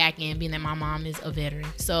that on the back end, being that my mom is a veteran.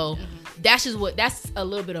 So that's a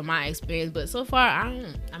little bit of my experience. But so far, I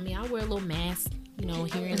wear a little mask,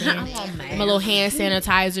 here and there. I'm a little hand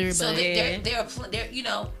sanitizer. So but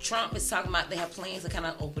they're Trump is talking about they have plans to kind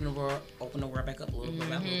of open the world back up a little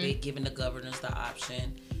bit, giving the governors the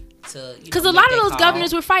option to. Because a lot of those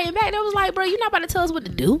governors were fighting back. They was like, bro, you're not about to tell us what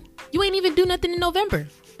to do. You ain't even do nothing in November.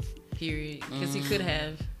 Period. Because he could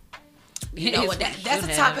have. You know what? That's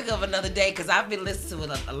a topic of another day, because I've been listening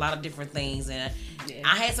to a lot of different things, and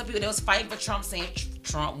I had some people that was fighting for Trump, saying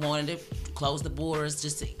Trump wanted to close the borders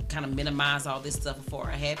just to kind of minimize all this stuff before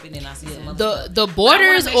it happened. And I see some other the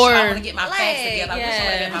borders, I want to get my facts together. I wish I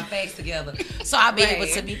would have my facts together, so I'll be able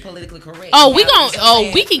to be politically correct.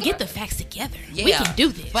 We can get the facts together. Yeah. We can do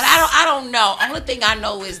this. But I don't know. Only thing I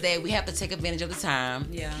know is that we have to take advantage of the time.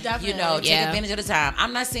 Yeah, definitely. Take advantage of the time.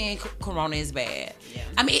 I'm not saying Corona is bad. Yeah.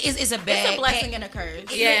 I mean, it's a bad. It's a blessing and a curse.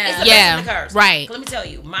 It's a blessing and a curse. Right. Let me tell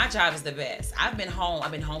you, my job is the best. I've been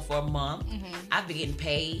home for a month. I've been getting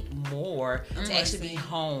paid more to actually be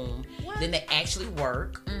home than to actually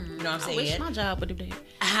work. You know what I'm saying? I wish my job would do that.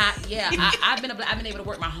 I've been able to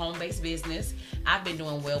work my home-based business. I've been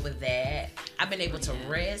doing well with that. I've been able to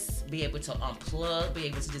rest, be able to unplug, be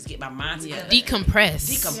able to just get my mind together.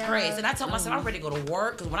 Decompress. Yeah. And I told myself, I'm ready to go to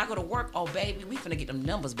work, because when I go to work, oh, baby, we finna get them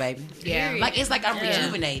numbers, baby. Yeah. Like, it's like I'm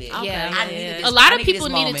rejuvenated. A lot of people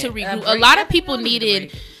needed to regroup. A lot of people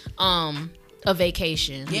needed a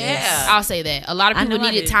vacation. Yeah. I'll say that. A lot of people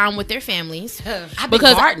needed time with their families. I've been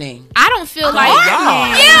gardening. I don't feel like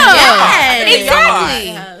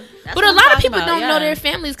exactly. But a lot of people don't know their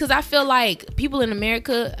families, because I feel like people in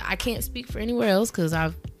America, I can't speak for anywhere else, because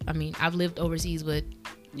I've lived overseas, but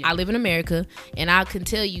I live in America, and I can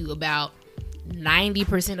tell you about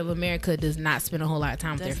 90% of America does not spend a whole lot of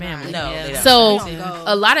time with their family. So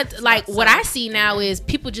a lot of what I see now is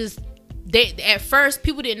people just at first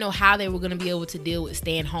people didn't know how they were going to be able to deal with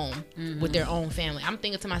staying home with their own family. I'm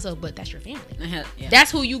thinking to myself, but that's your family. That's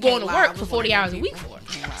who you going to work for 40 hours a week for.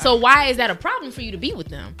 So why is that a problem for you to be with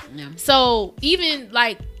them? So even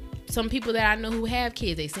like some people that I know who have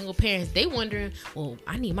kids, they single parents, they wondering, well,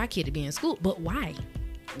 I need my kid to be in school, but why?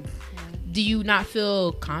 Do you not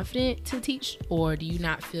feel confident to teach, or do you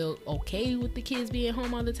not feel okay with the kids being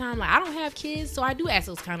home all the time? Like, I don't have kids, so I do ask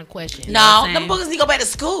those kind of questions. No, the boogers need to go back to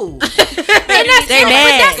school. They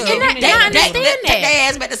mad. Take their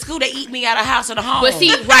ass back to school. They eat me out of house or the home. But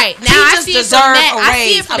see, right now I see deserve a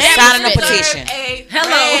raise. I'm signing a petition.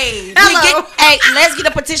 Hello. Let's get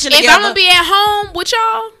a petition together. If I'm gonna be at home with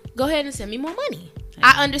y'all, go ahead and send me more money.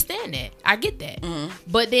 I understand that. I get that.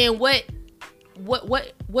 But then what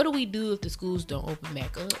do we do if the schools don't open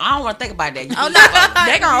back up? I don't want to think about that.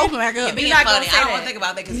 They're gonna open back up. You're being funny. I don't want to think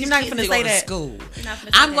about that, because you're not gonna say that. School.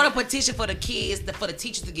 I'm gonna petition for the kids, for the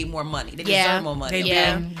teachers to get more money. They deserve more money. They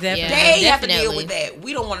have to deal with that.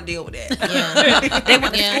 We don't want to deal with that. They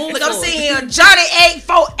went to school. Look, I'm sitting here. Johnny ate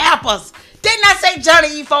 4 apples. Didn't I say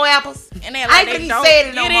Johnny eat 4 apples? And they're like, I ain't really said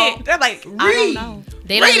it no more. They're like, read.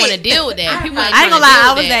 They don't want to deal with that. People I ain't gonna lie,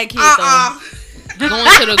 I was that kid. Going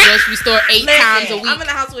to the grocery store 8 times a week. I'm in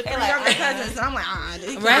the house with 3 younger cousins, so I'm like,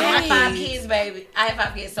 right. I have 5 kids, baby. I have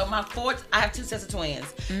 5 kids. So I have 2 sets of twins.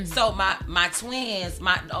 So my twins,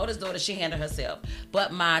 my oldest daughter, she handled herself.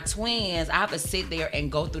 But my twins, I have to sit there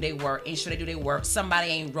and go through their work, ensure they do their work. Somebody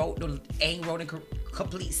ain't wrote in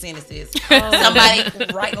complete sentences. Somebody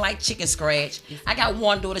writing like chicken scratch. I got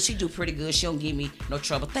one daughter, she do pretty good. She don't give me no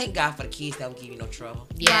trouble. Thank God for the kids that don't give you no trouble.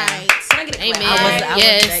 Yeah. Right. So I get a Amen.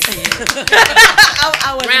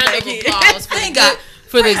 I was Round of applause. Thank God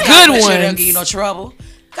For the good ones. They don't give you no trouble.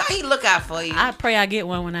 God, he look out for you. I pray I get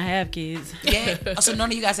one when I have kids. Yeah. Oh, so none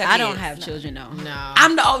of you guys have I kids? don't have children, no. No.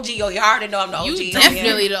 I'm the OG. Yo, you already know I'm the OG. You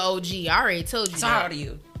definitely the OG. I already told you. So how old are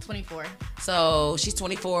you? 24. So she's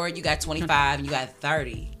 24, you got 25, and you got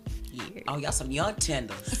 30. Yeah. Oh, y'all some young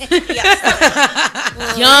tenders.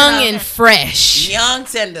 Young and fresh. Young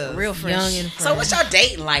tenders. Real fresh. Young and fresh. So what's your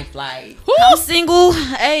dating life like? I'm single.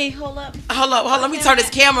 Hey, hold up. Hold up, let me turn this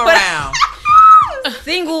camera around.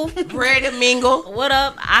 Single. Ready to mingle? What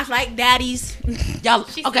up? I like daddies. Y'all,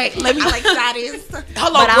 okay, let me. I like daddies. Hold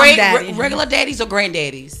But on, I'm daddy. regular daddies or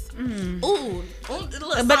granddaddies? Ooh, a little But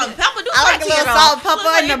salt and pepper. Do I like a something to little you, salt and though.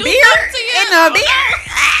 pepper in the Do beer. something to you. In the beer.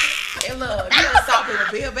 Hey, look, you done saw me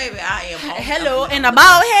with Bill, baby. I am. Hello, in the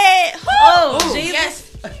bald head. Oh, Ooh,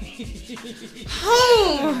 Jesus. Yes.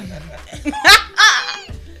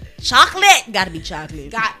 Chocolate. Gotta be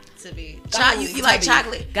chocolate. Got to be. You like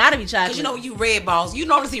chocolate? Gotta be chocolate. Cause you know you red bones. You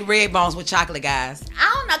normally see red bones with chocolate guys.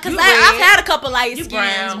 I don't know, cause You I've red. had a couple light You skins,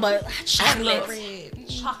 brown. but I love chocolate. red.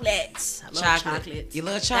 Chocolates. I love Chocolate. chocolates. You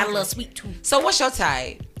love Got a chocolate. little sweet tooth. So what's your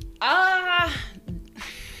type?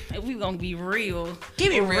 If we gonna be real,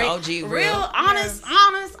 Give me real OG, real. honest.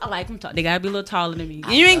 I like them tall. They gotta be a little taller than me.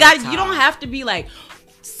 I You ain't love got. You tall. don't have to be like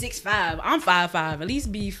 6'5". I'm 5'5". At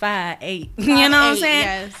least be 5'8". You know what I'm saying?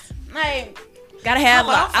 Yes. Like, gotta have.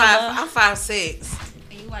 I'm 5'6".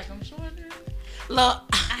 And you like them shorter? Look,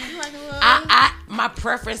 You like a little. my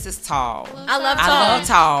preference is tall. I love tall. I love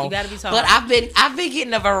tall. You gotta be tall. But I've been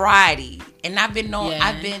getting a variety, and I've been Yeah.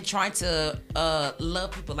 I've been trying to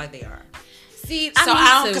love people like they are. See, So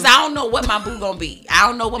I don't know what my boo gonna be. I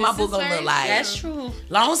don't know what my This boo is gonna look very like. That's true.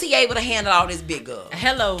 Long as he able to handle all this big girl.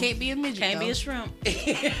 Hello. Can't be a midget. Can't be though. a shrimp.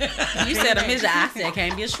 You said a midget. I said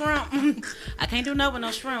can't be a shrimp. I can't do nothing with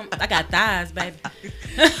no shrimp. I got thighs, baby.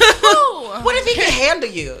 What if he can handle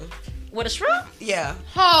you? With a shrimp? Yeah.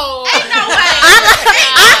 Oh,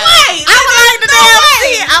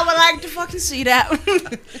 I would like to fucking see that.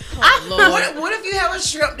 What if you have a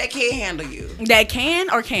shrimp that can't handle you? That can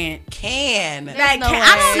or can't? Can. That no can. way.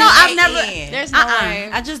 I don't know. I've never. Can. There's no way.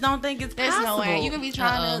 I just don't think it's There's possible. no way. You can be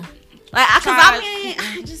trying to. Like, cause try- I mean,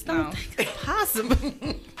 I just don't No. think it's possible.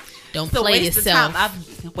 don't It's a play waste of yourself. time.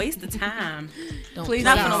 I've wasted time. Don't Please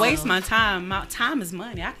play I'm not gonna No. waste my time. My time is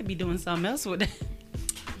money. I could be doing something else with it.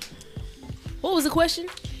 What was the question?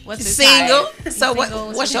 What's his Single. type? So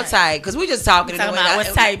Single, what's your type? Because we just talking. Talking anyway. about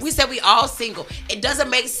what type. We said we all single. It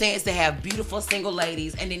doesn't make sense to have beautiful single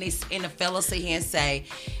ladies and then the fellas sit here and say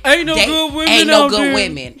Ain't no they good women. ain't no out good there.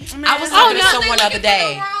 women. Man. I was Oh, talking no, to someone the other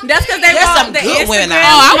day. That's because they There's want some the good women Instagram. out there.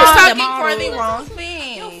 I was model. talking For the wrong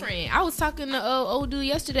thing. Your friend. I was talking to old dude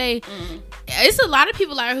yesterday. It's a lot of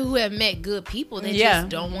people out here who have met good people that Yeah. just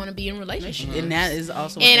don't want to be in relationships. And that is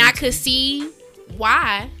also. a And thing, I too. could see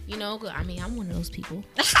why. You know, 'cause, I mean, I'm one of those people.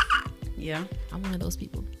 Yeah. I'm one of those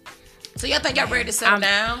people. So y'all think y'all ready to settle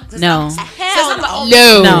down? No. Since I'm the only-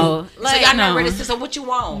 No. No. So Like, y'all no. not ready to. So what you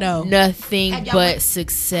want? No. Nothing Have y'all but went-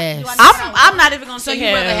 success. I'm not even gonna So say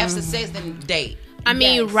you rather have success than date? I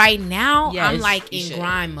mean, Yes. right now, Yes, I'm like you in should.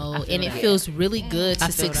 grind mode, feel and it that. feels really good I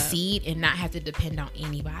to feel that. succeed and not have to depend on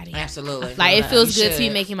anybody. Absolutely. Like it feels You good to be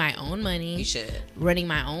should. making my own money, You should. running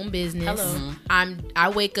my own business. Hello. I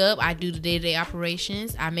wake up, I do the day-to-day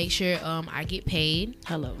operations. I make sure I get paid.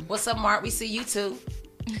 Hello. What's up, Mark? We see you too.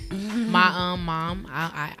 My mom,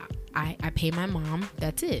 I pay my mom.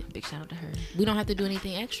 That's it. Big shout out to her. We don't have to do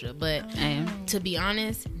anything extra. But And to be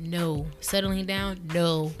honest, no. Settling down,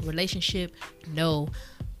 no. Relationship, no.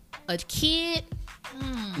 A kid,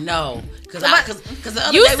 No, because the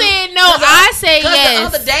other you day said no. I say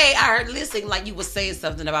yes. The other day I heard listening like you was saying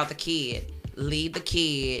something about the kid. Leave the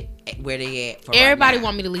kid where they at. For Everybody right now.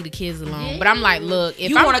 want me to leave the kids alone, but I'm like, look, if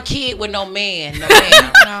You I'm want a kid with no man, no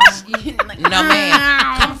man, no man.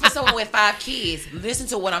 Coming for someone with 5 kids. Listen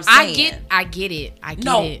to what I'm saying. I get it. I get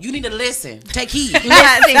No, it. you need to listen. Take heed.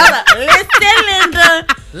 listen, Linda.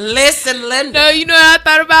 Listen, Linda. No, you know what I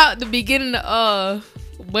thought about the beginning of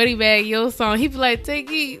Buddy Bag Yo song. He be like, take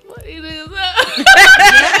heed. What it is?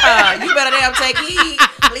 Yeah, you better damn take heed.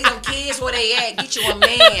 Leave them kids where they at. Get you a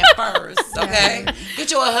man first, okay? Get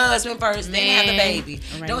you a husband first, then have the Man. baby.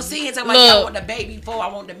 Right. Don't see it talking about Look. I want the baby before I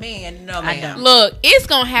want the man. No, man. don't. Look, it's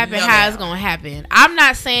gonna happen No, how ma'am. it's gonna happen. I'm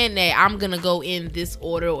not saying that I'm gonna go in this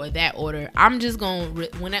order or that order. I'm just gonna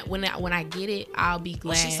when I get it, I'll be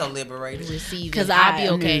glad. Well, she's so liberated. to receive it. Because I'll be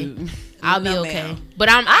okay. knew. I'll be No, okay. ma'am. But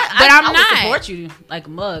I'm I would not. support you like a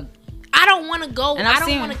mug. I don't want to go. And I've I don't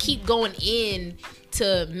seen- want to keep going in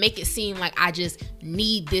to make it seem like I just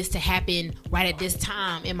need this to happen right at this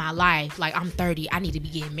time in my life. Like I'm 30, I need to be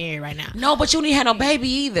getting married right now. No, but you didn't have no baby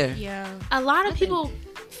either. Yeah. A lot of people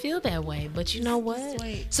feel that way, but you know what?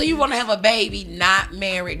 So you want to have a baby, not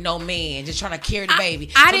married, no man, just trying to carry the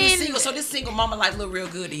baby. I so didn't. This single mama life look real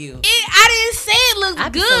good to you. I didn't say it looked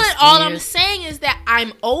I'd be so good. All I'm scared. saying is that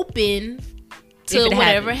I'm open to If it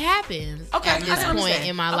whatever happens Okay, at I this point understand.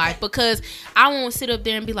 in my life, because I won't sit up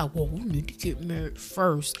there and be like, well, we need to get married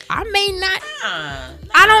first. I may not.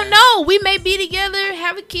 I don't know. We may be together,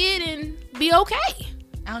 have a kid, and be okay.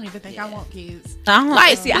 I don't even think I want kids. I don't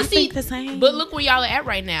Like, see. I you think see, the same. But look where y'all are at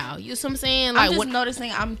right now. You see what I'm saying? I'm Like, just what?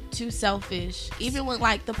 noticing I'm too selfish. Even with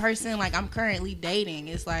like the person like I'm currently dating,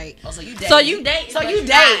 it's like Oh, so you dating? So you dating? So you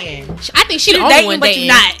dating? I think she the You only dating, one but dating.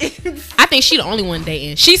 you not. I think she the only one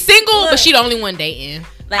dating. She's single, but she the only one dating.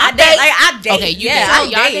 I date. Okay, you yeah, date. I Oh,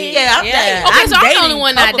 y'all date. dating? Yeah, I'm dating. Okay, so I'm the dating only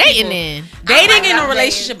one not couple dating people. then. Dating and I'm a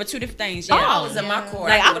relationship are two different things. Yeah. I was in my core.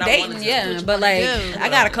 Like I I'm did what I dating, wanted to. yeah, but like do. I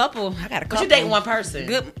got a couple. But you dating one person.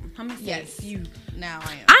 Good. How many? yes, You. now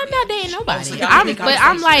I am. I'm not dating nobody. so y'all had a But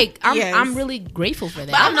I'm conversation. like, Yes. I'm really grateful for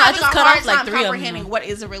that. But I'm not- I not just just cut cut off, like, 3 of them. comprehending what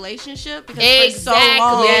is a relationship because for so Exactly.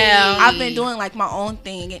 long Yeah. I've been doing like my own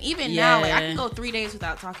thing, and even now like I Yeah. can go 3 days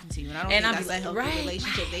without talking to you, and I don't And think I'm that's a healthy right.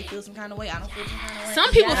 relationship. They feel some kind of way. I don't feel some kind of way.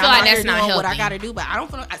 Some people And feel I'm like out that's here not doing healthy. what I gotta do, but I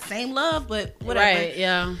don't feel same love, but whatever. Right.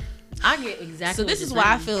 Yeah. I get exactly. So what this you're is why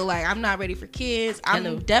I saying. feel like I'm not ready for kids. I'm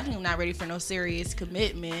Hello. definitely not ready for no serious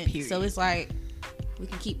commitment. Period. So it's like we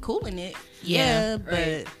can keep cooling it. Yeah, but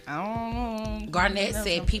right. I don't know. Garnett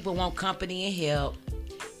said people want company and help.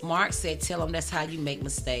 Mark said, tell them that's how you make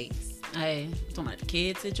mistakes. Hey, you talking about the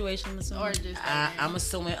kid situation or something? Or just I'm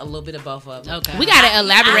assuming a little bit of both of them. Okay. We gotta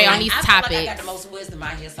elaborate on these I feel like I got topics. the most wisdom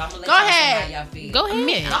out here, so I'm gonna let Go y'all ahead. say how y'all feel. Go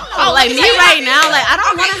ahead. Oh, like me right now, like I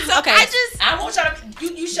don't Okay, want to. so Okay. I want y'all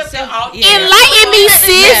to you shut them all. Yeah. Enlighten me,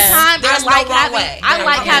 sis. Yeah. time There's I like no wrong having way. I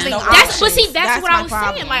like There's having no wrong That's way. but see, that's what my I was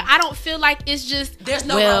problem. saying. Like, I don't feel like it's just There's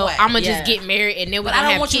no well, wrong way. I'm gonna Yeah. just get married and then we're But gonna I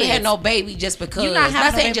don't have want you kids. to have no baby just because. You're not I'm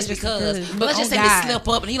having no saying baby just just because. because. But let's Oh, just say God. they slip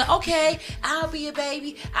up and you're like, okay, I'll be a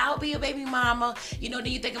baby. I'll be a baby mama. You know,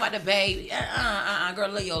 then you think about the baby. Girl,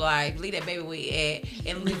 live your life. Leave that baby where you at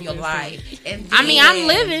and live your life. And I mean, I'm then-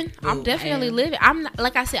 living. I'm Boom. definitely living. I'm not,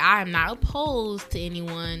 like I said, I am not opposed to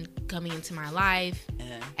anyone coming into my life,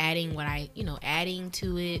 adding what adding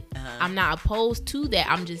to it. I'm not opposed to that.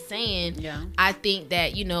 I'm just saying, Yeah. I think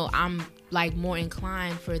that I'm like more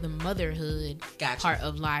inclined for the motherhood Gotcha. part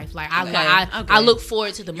of life. Like Okay, I okay. look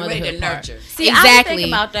forward to the You're ready motherhood to part. nurture. See, I exactly. was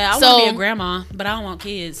thinking about that. I So- want to be a grandma, but I don't want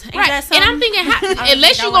kids. Ain't Right, that and I'm something? thinking, think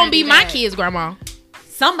unless I you're wanna gonna be do my that. kid's grandma,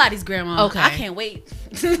 Somebody's grandma. Okay. I can't wait.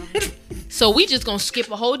 so we just gonna skip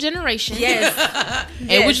a whole generation. Yes.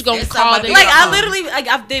 And we're just gonna It's call somebody them. Like I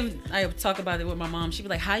Grandma. literally, I talk about it with my mom. She be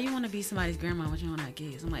like, "How you want to be somebody's grandma when you don't have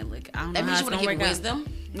kids?" I'm like, "Look, I don't know That how means it's you want gonna to give work out."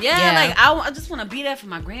 wisdom. Yeah, Yeah. like I just want to be there for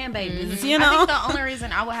my grandbabies. You I know. think the only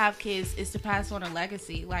reason I would have kids is to pass on a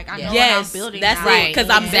legacy. Like I know what Yes, I'm building. that's now. right. Because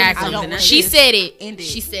I'm exactly. I don't something. want She this said it. ended.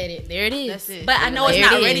 She said it. There it is. That's it. But I know it's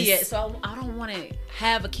There not it ready is. yet, so I don't want to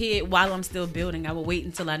have a kid while I'm still building. I will wait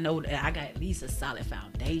until I know that I got at least a solid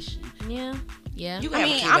foundation. Yeah. Yeah. You can I have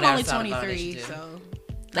a mean, kid I'm without only a solid 23, foundation, too.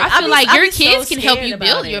 so I feel like your be so kids can help scared you about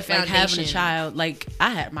build it, your like having a foundation. child. Like I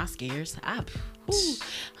had my scares.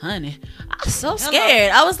 Honey, I was so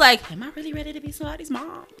scared. I was like, "Am I really ready to be somebody's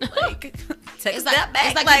mom?" Like, take a It's step like, back.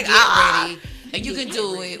 it's like you get ah. ready, and you can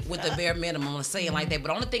do it with the bare minimum. Let's say it like that. But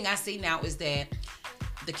the only thing I see now is that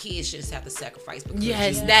the kids should just have to sacrifice because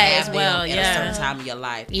Yes, you that have as well, them yeah. at a certain time of your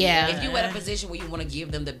life. Yeah. If you're at a position where you want to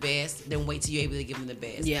give them the best, then wait till you're able to give them the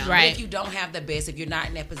best. Yeah. But Right. if you don't have the best, if you're not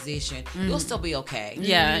in that position, you'll still be okay.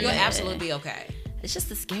 Yeah, You'll yeah. absolutely be okay. It's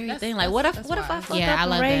just a scary That's- thing. Like, what if that's I wise. fuck Yeah, up I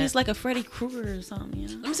and love raise that. like a Freddy Krueger or something? You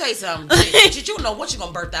know? Let me tell you something. you don't know what you're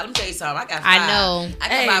gonna birth out. Let me tell you something. I got 5. I know. I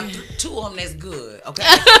got Hey. about 2 of them that's good. Okay.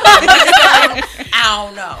 I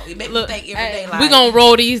don't know. It make me think every day. Like We're gonna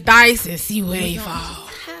roll these dice and see where they fall.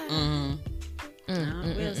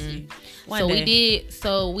 We'll see. One So day.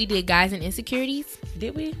 we did guys and insecurities.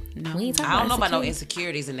 Did we? No. We ain't talking I don't know about no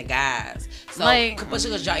insecurities. insecurities in the guys. So, Like- because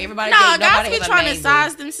everybody, no, date, guys nobody be have a trying to name,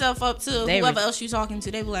 size themselves up to They whoever re- else you talking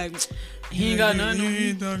to. They be like, He ain't got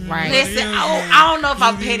nothing on me. Right. Listen, I don't know if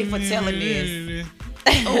I'm petty for telling this.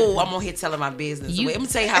 Oh, I'm on here telling my business. You- Wait, let me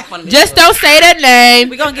tell you how funny this Just was. don't say that name.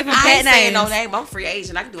 We gonna give him I pet ain't saying names. no name. I'm a free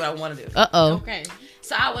agent. I can do what I want to do. Uh-oh. okay.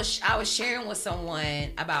 So I was sharing with someone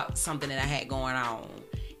about something that I had going on,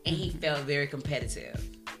 and he felt very competitive.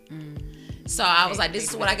 So I was like, "This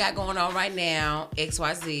is what I got going on right now,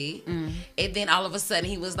 XYZ." And then all of a sudden,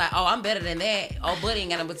 he was like, "Oh, I'm better than that. Oh, buddy ain't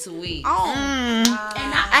got number 2 weeks." Oh, And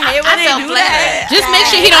I hate when they felt do flattered. that. Just make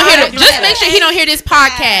sure he don't hear the, just make sure he don't hear this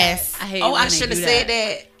podcast. I hate Oh, when I they should have do said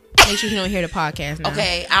that. Make sure he don't hear the podcast now.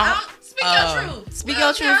 Okay, Speak Speak your truth. Speak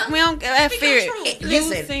your truth. We don't fear your it. truth. You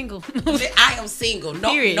Listen. single. I am single. No,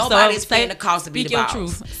 Period. nobody's So, paying the cost to be speak the your boss.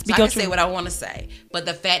 truth. So Speak I your can say truth. what I want to say. But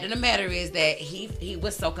the fact of the matter is that he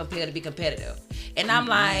was so compelled to be competitive. And I'm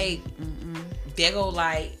like, there go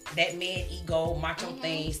like that man ego, macho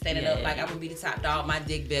thing, standing up like I'm gonna be the top dog, my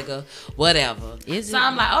dick bigger, whatever. So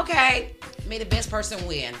I'm like, okay, may the best person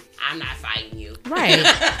win. I'm not fighting you. Right.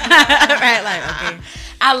 Right, like, okay.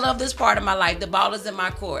 I love this part of my life. The ball is in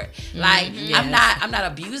my court. Like I'm not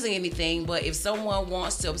abusing anything, but if someone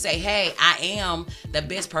wants to say, "Hey, I am the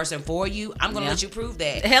best person for you," I'm gonna let you prove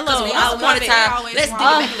that. Hello, 'Cause once I upon love a it. time, Always let's dig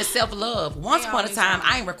wrong. back into self-love. Once upon a time,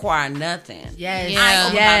 I ain't require nothing. Yes. I ain't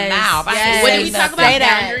open my mouth. I ain't When say we nothing. talk about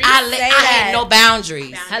boundaries, I had no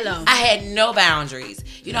boundaries. Hello. I had no boundaries.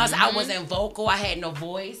 You know what I'm saying? I wasn't vocal. I had no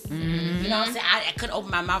voice. You know what I'm saying? I couldn't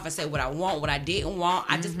open my mouth and say what I want, what I didn't want.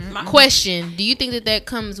 I just my Question: do you think that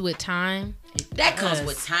comes with time? that comes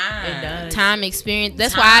with time. It does. Time, experience.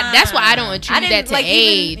 That's why I don't attribute that to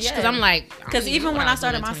age, because yeah. I'm like, Because even when I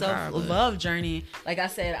started my was doing at 25, but- self-love journey, like I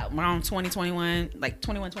said, around 2021, like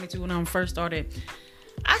 21, 22, when I first started,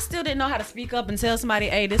 I still didn't know how to speak up and tell somebody,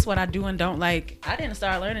 hey, this is what I do and don't like. I didn't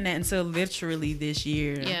start learning that until literally this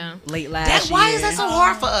year. Yeah. Late last That's year. why is that so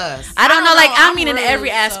hard for us? I don't know, like, I I'm mean, in rude,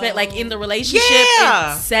 every aspect, so- like in the relationship,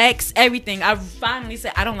 Yeah. in sex, everything. I finally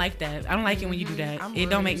said, I don't like that. I don't like it when you do that. I'm It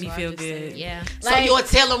don't rude, make me so I feel just say good. Yeah. So you'll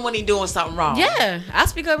tell him when he doing something wrong. Yeah, I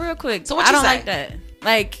speak up real quick. So what I you don't say? like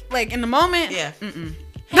that. Like in the moment. Yeah.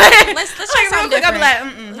 Let's try Like real something quick, I'm different.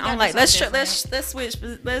 like, gotta I'm do like, let's something let's switch,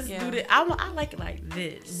 let's Yeah. do this. I like it like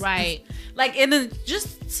this, Right. Like, and then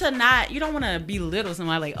just to not, you don't want to belittle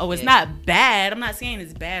somebody. Like, oh, it's Yeah. not bad. I'm not saying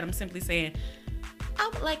it's bad. I'm simply saying I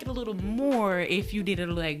would like it a little more if you did it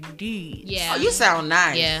like this. Yeah. Oh, you sound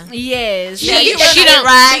nice. Yeah. Yes. She, Yeah, you she did don't. it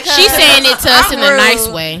right. She's saying it to us in a rude. nice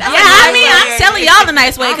way. Yeah, I mean, I'm telling y'all the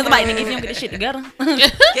nice way because I'm like, nigga, if you don't get this shit together, Get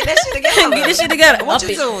that shit together. get this shit together. What Up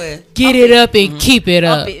you it. doing? Get it up and keep it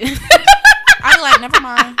up. Up it. I be like, never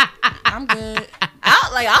mind. I'm good.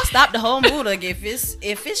 I'll stop the whole mood. Like if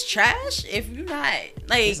it's trash, if you're not like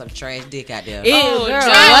There's some trash dick out there. ew, Oh, girl, no.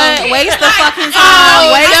 what? Waste the fucking time.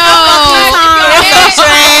 Oh, Waste no. the fucking time.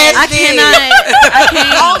 Trash I dick. cannot. I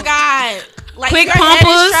can't. Oh God. Like Quick your head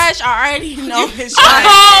pumpers. is trash. I already know it's Oh,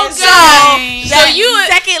 trash. God. So you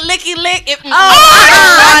second licky lick if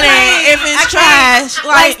I if it's trash.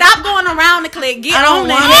 Like stop going around the click. Get I don't on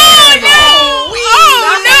want it. it.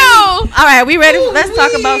 Oh no! All right, we ready? Let's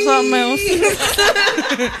talk about something else.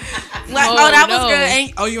 Like, Oh, that no. was good.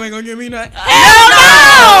 Ain't, oh, you ain't gonna give me that?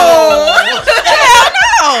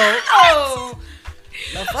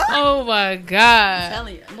 Oh my God!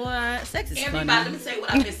 Telling you, boy, sex is Everybody, funny. let me tell you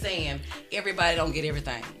what I've been saying. Everybody don't get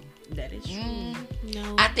everything. That is true.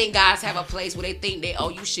 No. I think guys have a place where they think that, oh,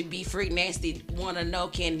 you should be freak nasty. Want to know,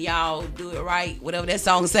 can y'all do it right? Whatever that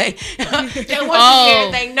song say. They want you to get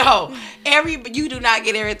everything. No, you do not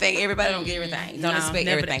get everything. Everybody don't get everything. Don't No, expect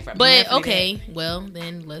never everything from me. But Definitely okay, well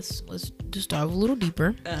then let's just dive a little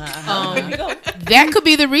deeper. Uh-huh. That could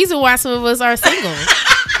be the reason why some of us are single.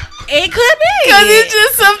 It could be Because it's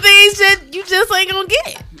just some things that you just ain't gonna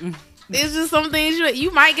get. It's just some things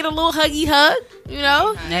you might get a little huggy hug, you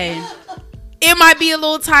know? Hey, It might be a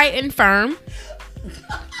little tight and firm.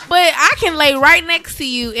 But I can lay right next to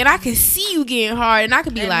you and I can see you getting hard and I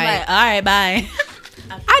could be and like, all right, bye.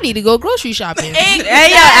 I need to go grocery shopping. I'm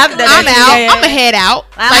I'm out. I'm gonna head out.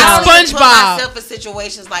 I'm Like out. I don't put SpongeBob. myself in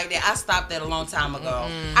situations like that. I stopped that a long time ago.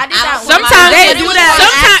 I did I that don't- Sometimes They they do do that.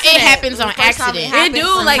 Sometimes it Accident. happens on The first time accident. it They happened.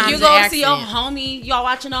 do. Like you Sometimes go see your accident. homie, y'all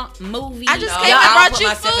watching a movie. I just No, came I and don't brought put you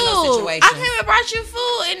myself in those food. I situations. came and brought you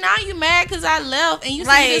food, and now you mad because I left, and you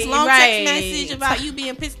sent me this Right, long right. text message about you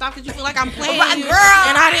being pissed off because you feel like I'm playing Right, you, girl.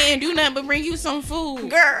 and I didn't do nothing but bring you some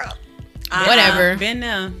food. girl. Whatever. Been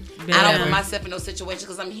there. I don't put myself in those situations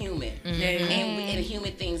because I'm human, Mm-hmm. and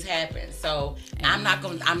human things happen. So I'm not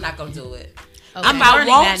gonna do it. Okay. If I learning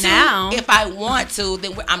want that to, now. if I want to,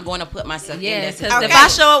 then I'm going to put myself in Yes, that because situation. if I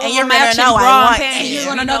show up And with you're my gonna matching know I bra and want pants, And you're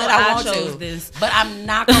gonna you know that I want chose to, this. but I'm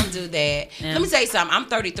not gonna do that. Yeah. Let me tell you something. I'm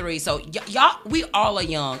 33, so y'all, we all are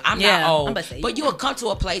young. I'm Yeah, not I'm old, about to say, but you will come to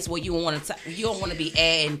a place where you want to. You don't want to be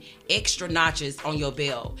adding extra notches on your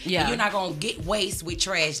belt. Yeah. And you're not gonna get waste with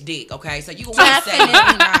trash dick. Okay, so you gonna want to save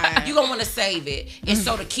Definitely it. not. You gonna want to save it, and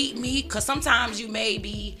so to keep me, because sometimes you may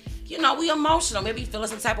be. you know, we emotional. Maybe feeling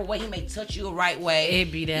some type of way. He may touch you the right way.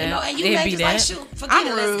 It be that. You know, and you It may be just that. like, shoot, forget I'm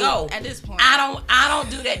it, let's rude go. at this point. I don't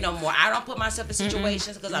do that no more. I don't put myself in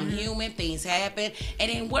situations because I'm human. Things happen. And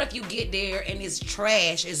then what if you get there and it's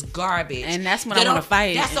trash, it's garbage. And that's when They I wanna don't-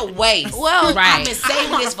 fight. That's a waste. Well, Right. I've been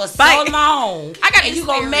saving this for so Fight. long. I got and this you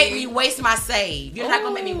gonna make theory. me waste my save. You're not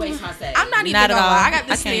gonna make me waste my save. I'm not even Not at gonna all. lie. I got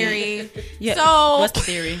this I can't. theory. Yeah. So What's the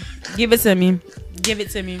theory? Give it to me. Give it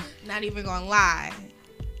to me. not even gonna lie.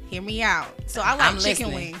 Hear me out. So I like I'm chicken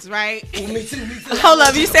listening. wings, right? Me too. Hold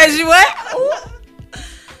up. You said you what?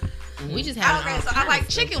 We just have. Okay, so I like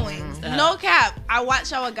chicken wings. No cap. I watch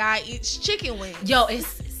how a guy eats chicken wings. Yo,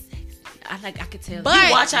 it's I could tell. But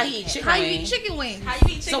You watch how he eat chicken how you wings. eat chicken wings? How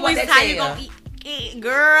you eat So chicken what wings? they How you tell gonna eat?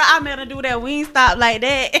 Girl, I made her do that wing stop like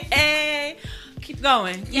that. Hey, keep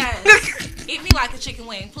going. Yes. Eat me like a chicken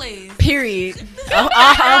wing, please. Period. A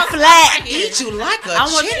flat. Eat you like a I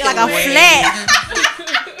want chicken it like a wing. flat.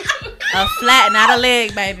 A flat, not a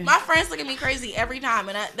leg, baby. My friends look at me crazy every time,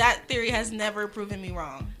 and that theory has never proven me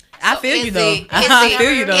wrong. I feel Is you though. it- I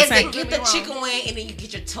feel you though. Is Same. it get the chicken wing and then you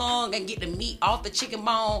get your tongue and get the meat off the chicken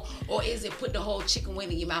bone, or is it put the whole chicken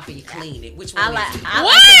wing in your mouth and you clean it? Which one? I like is it? it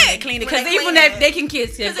when they clean it When because they even clean if it. they can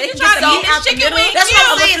kiss it. Because They if can you try get to the eat meat out this the chicken middle. wing, That's what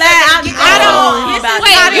I'm I'm a saying. flat. so I'm get I the don't. whole- This is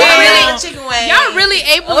Wait, how you they really- do. chicken wing. Y'all really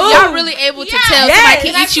able? Ooh. Y'all really able to tell Yes. somebody And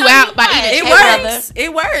can I eat you tell you out by what, eating It chicken? works. It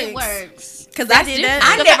works. It works. Cause I did that.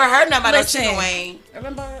 I never heard nothing about no Listen. chicken wing.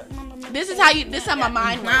 Remember? This is how my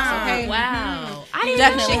mind works. Okay. Wow. I You didn't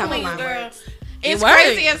definitely know have a chicken mind wings, works. It It's works.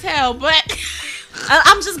 crazy as hell, but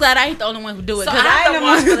I'm just glad I ain't the only one who do it. So 'cause I I don't ain't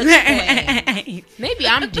watch for the the chicken one. Maybe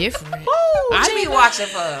I'm different. What you be watching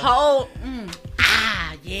for? Whole.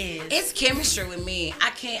 Yes. It's chemistry with me.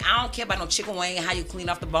 I don't care about no chicken wing and how you clean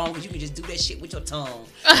off the bone because you can just do that shit with your tongue.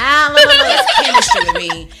 It's chemistry with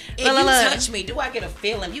me. If Look, you look. touch me, do I get a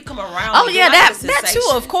feeling? You come around. Oh me, do yeah, I that get a that too,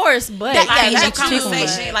 sensation? of course. But Like, Yeah, is that's your true,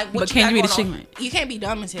 conversation but- like what but you can got you eat a going chicken on? wing? you can't be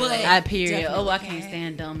dumb as hell. But- I period. Definitely Oh, I can't can.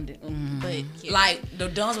 stand dumb. But Like the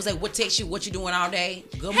duns would say, "What takes you? What you doing all day?"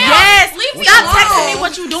 Good morning. Yes. leave me Stop alone. texting me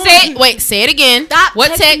what you doing. Say it again. Stop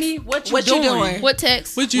What texting text? me what you What you doing. doing? What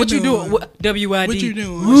text? What you doing? W-I-D. What you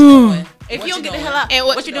doing? What you doing? If What you don't get the doing? hell out. And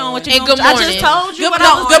What you doing? What you and doing? good I morning. just told you Good, what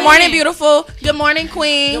I was good morning, doing. beautiful. Good morning,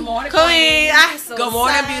 queen. Good morning, Queen. queen. I so Good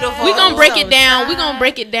morning, sad. beautiful. We gonna break So it down. We sad. gonna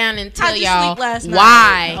break it down and tell How'd you y'all sleep last night?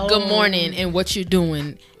 why Oh. good morning and what you're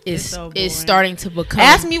doing It's is so is boring. starting to become.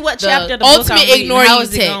 Ask me what the chapter of the book ultimate I'm reading. ignore How you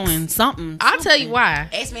is it text. going? Something. I'll tell you why.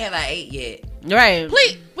 Ask me have I ate yet. Right.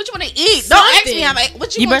 Please, what you want to eat? Don't ask me Something.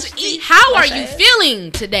 what you You want brush- to eat. How are Wash you your ass.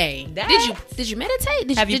 feeling today? That- Did you meditate?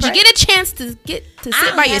 Did Have you you get a chance to sit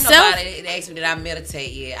by yourself? Nobody that asked me that I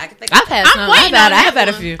meditate yet. I can think. I've had some. I'm waiting I've on had that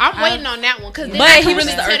a one. few. I'm waiting on that one because But I he can really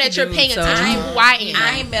really tell started that to you're do, paying so- attention to who I am.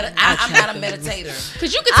 I'm not a meditator.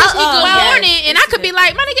 Cause you could teach me good yes. morning, and I could be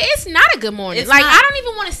like, my nigga, it's not a good morning. It's Like not. I don't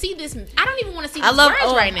even want to see this. I don't even want to see these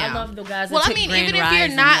words right now. I love the guys. That Well, I take mean, Grand even if you're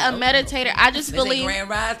Rising. not a meditator, I just Is it believe. Grand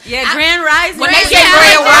Rise? Yeah, Grand Rising. When they Grand say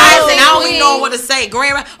Rising. Grand Rising, I don't Queen. even know what to say.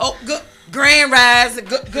 Grand Rise. Oh, good. Grand Rise.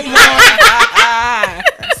 Good morning.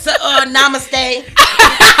 So, namaste.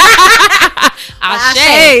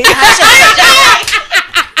 Ashe.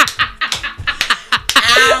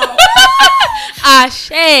 Ow.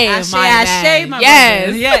 Ashe, Ashe, my Ashe, man. my Yes.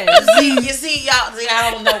 brother. Yes. You see, y'all. See,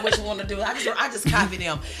 I don't know which one to do. I just copy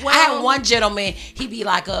them. I had one gentleman. He be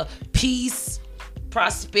like a peace,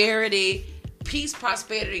 prosperity,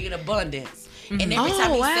 and abundance. And every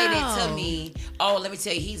time he say that to wow. me, oh, let me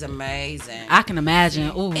tell you, he's amazing. I can imagine.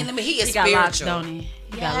 Ooh. And I mean, he is got lots, spiritual. don't he?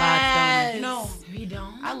 He got lots, don't You know, We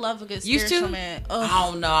don't. I love a good Used spiritual to? man. I Ugh.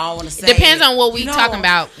 don't know. I don't want to say. Depends it. on what we You know, talking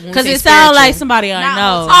about. Because it sounds like somebody I Not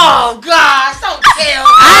know. Oh gosh, don't tell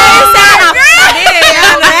me. I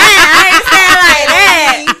ain't saying like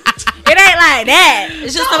that. It ain't like that.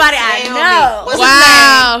 It's just somebody I tell know. me. What's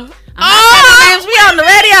Wow. Names, we on the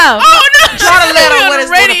radio. Oh no! Try to let We her on what the is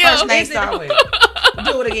what the radio. first name start with.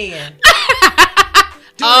 Do it again.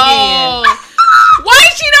 Do it Oh. Why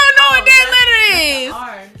she don't know what that letter is?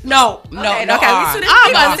 again. No, no, Okay, no. okay, R. we see this I'm people.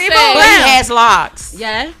 about to See, say. boom, But he bam. has locks.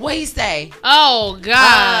 Yeah. What he say? Oh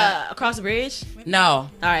God. Across the bridge. No. All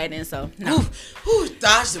right, then so. No. Ooh,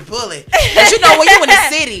 dodge the bullet. But you know when you in the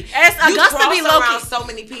city, It's you Augusta cross be low-key. around so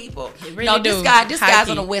many people. really no, this do. guy's High-key.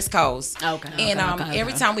 on the West Coast. Okay, And okay,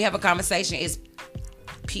 every okay. time we have a conversation, it's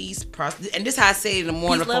peace, and this is how I say it in the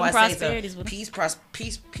morning Peace, before love, I and say prosperity is so. what-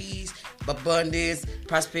 Peace, abundance,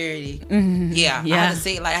 prosperity. Mm-hmm. Yeah, I Yeah.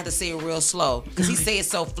 have to say it real slow because he say it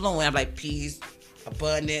so fluent. I'm like peace,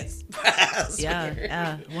 abundance.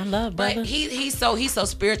 Yeah. One love, But brother. he's so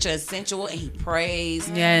spiritual and sensual, and he prays.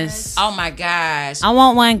 Yes. Oh my gosh. I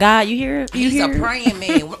want one, God. You hear it? You He's hear a it? praying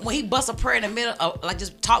man. When he busts a prayer in the middle, of, like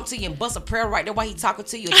just talk to you and bust a prayer right there while he talking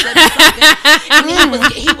to you, or tell you something. And then we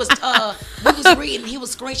was reading. He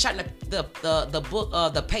was screenshotting the book,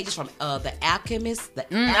 the pages from the Alchemist,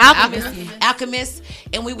 Alchemist,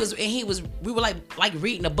 and we were like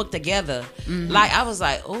reading a book together. Like I was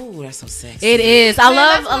like, oh, that's so sexy. It is. I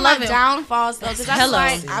love my it. downfalls though, because Hello.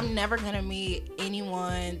 that's like I'm never gonna meet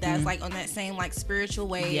anyone that's like on that same like spiritual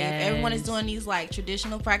wave. Yes. Everyone is doing these like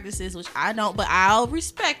traditional practices, which I don't, but I'll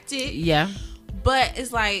respect it. Yeah. But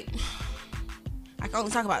it's like I can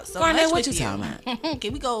only talk about so Garnett, much what with you you. talking about?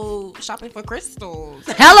 Can we go shopping for crystals?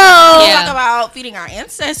 Hello. Yeah. Talk about feeding our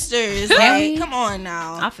ancestors. Like, come on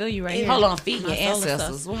now. I feel you right here. Hold on, feeding your My soul is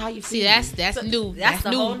ancestors. Well, how you See, feel? that's new. That's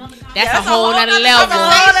a new. whole nother That's a whole nother level.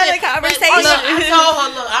 conversation. Look, I told her,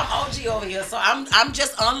 look, I'm OG over here, so I'm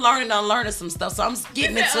just unlearning some stuff. So I'm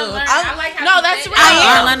getting into. I like how no, you that's say real.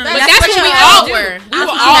 that. But that's what we all were. We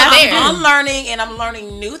were all there. I'm unlearning and I'm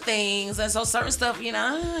learning new things, and so certain stuff, you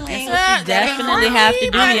know, ain't That's what you definitely have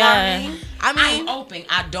to do. I'm Yeah. learning. I I'm mean, open.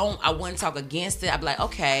 I wouldn't talk against it. I'd be like,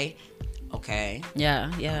 okay, Yeah.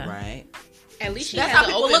 right. At least she that's has how an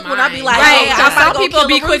people open look when I be mind. like, Right, hey, so I'm about some to go people kill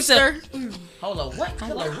be a quick to- rooster. Hold on, what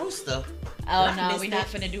color rooster? Oh no, we're not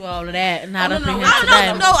finna do all of that. Not no, up no, in no, here no,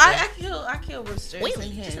 today. no. I kill roosters Wait,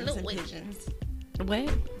 and hens just a and little- pigeons. What?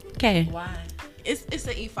 Okay. Why? It's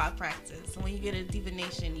an E5 practice. So when you get a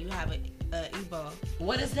divination, you have a Evo.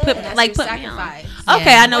 What is that? Put- That's like your put me on. sacrifice.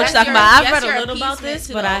 Okay, I know what That's you're talking your- about. I've that's read your a little about appeasement this,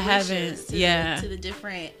 to but the I wishes, haven't. to Yeah. to the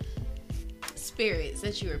different spirits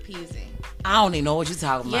that you're appeasing. I don't even know what you're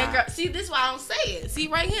talking Yeah, about. girl. See, this is why I don't say it. See,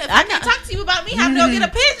 right here. If I I can't know. talk to you about me having to go get a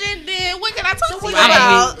pigeon, then what can I talk to you Right.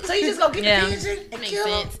 about? So you just go get Yeah. the pigeon and Makes kill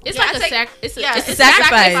him? sense. It's Yeah, like I a take- sac. It's a, Yeah, it's a a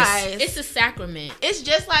sacrifice. It's a sacrament. It's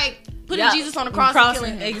just like putting Yeah. Jesus on the cross and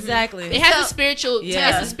killing him. Exactly. It has So- a spiritual. Yeah.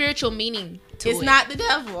 It has a spiritual meaning to It's it. not the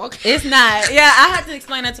devil. Okay. It's not. Yeah, I had to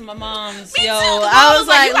explain that to my moms. Me Yo, too, 'cause I was you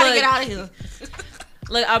like, gotta look, get out of here.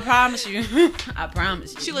 look, I promise you. I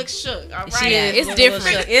promise you. She looks shook. All right. She is. It's a little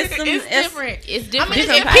different. shook. It's some. It's different. It's different.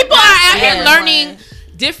 different And people are out here Yeah. learning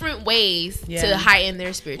different ways Yeah. to heighten their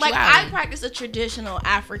Like spirituality. I practice a traditional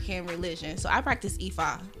African religion, so I practice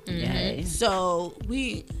Ifa. Yeah. So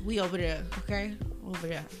we over there, okay, over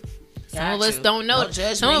there. Some of Got us you. don't know. No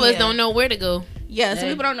judgment Some of us here. don't know where to go. Yeah, some Hey.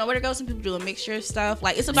 people don't know where to go. Some people do a mixture of stuff.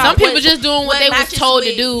 Like it's about Some people what- just doing what they was matches told to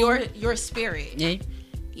with do. Your spirit. Yeah.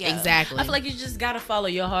 Yeah. Exactly. I feel like you just gotta follow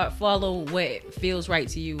your heart, follow what feels right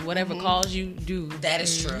to you. Whatever calls you, do. That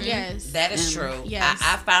is true. Yes. That is true. Yes.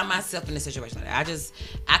 I find myself in a situation like that.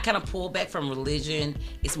 I kind of pull back from religion.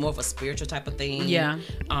 It's more of a spiritual type of thing. Yeah.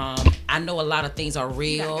 I know a lot of things are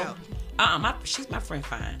real. gotta She's my friend.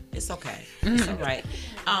 Fine. It's okay. It's all right.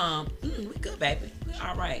 We good, baby. We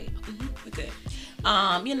all right. We good.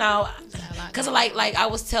 You know, cause like I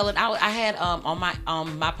was telling, I had on my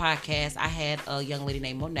podcast, I had a young lady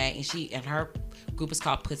named Monet, and her group is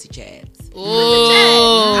called Pussy Chads.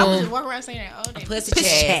 I was Ooh. just walking around saying that all day. Pussy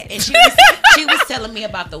Pussy Chads, Chads. and she was telling me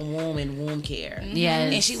about the womb and womb care.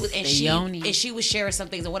 Yes. And she was sharing some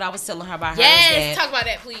things, and what I was telling her about her Yes. is that Talk about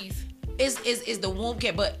that, please. is the womb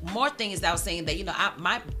care, but more thing is that I was saying that, you know,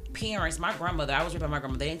 my parents, my grandmother, I was raised by my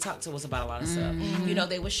grandmother, they didn't talk to us about a lot of stuff. You know,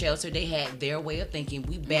 they were sheltered, they had their way of thinking.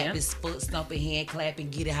 We Baptist, foot stomping, hand clapping,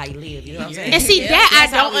 get it how you live. You know what I'm saying? And see that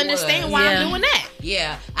That's I how don't it was. understand why Yeah. I'm doing that.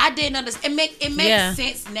 Yeah, I didn't understand. It makes Yeah.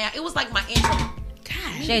 sense now. It was like my intro.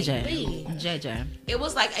 God. JJ. It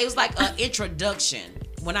was like an introduction.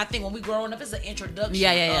 When we growing up, it's an introduction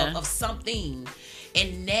Yeah. Of something.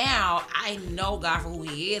 And now I know God for who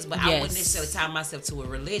He is, but I wouldn't Yes. necessarily tie myself to a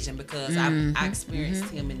religion because I experienced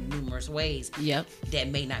Him in numerous ways Yep. that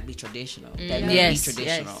may not be traditional. That may Yes. be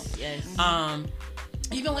traditional. Yes.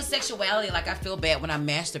 Even with sexuality, like I feel bad when I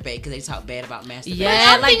masturbate because they talk bad about masturbation.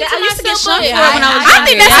 Yeah, like that. I used to get shunned for it myself, when I was I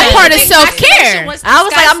think younger. that's a Yeah. part of self-care. I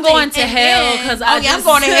was like, I'm going to hell because I'm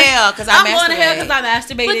going to hell because I I'm going to hell masturbate. because I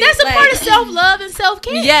masturbated. But that's a Like, part of self-love and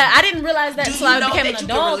self-care. Yeah, I didn't realize that Do until you I know became that an you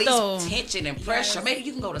can adult, release though. tension and pressure? Maybe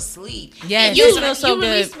you can go to sleep. Yeah, And you you- feel so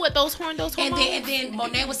release good. what those hormones. And then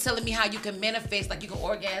Monet was telling me how you can manifest, like you can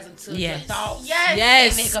orgasm to your Yes. thoughts.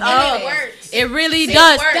 Yes. And it can Oh, manifest. it really See,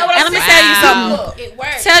 does. it works. And let me Wow. tell you something. It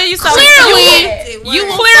works. Tell you something. Clearly, It works. You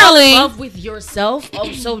will Clearly. fall in love with yourself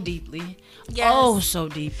so deeply. Yes. Oh, so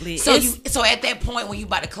deeply. So It's- so at that point when you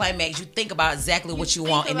about to climax, you think about exactly what you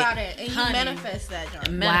want. Think And about it, and you honey. manifest that.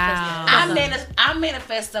 John. manifest I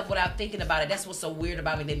manifest stuff without thinking about it. That's what's so weird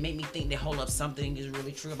about me. That made me think that hold up, something is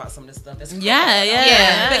really true about some of this stuff. That's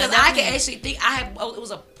Yeah. Because I can actually think. It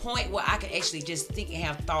was a point where I could actually just think and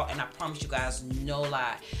have thought, and I promise you guys, no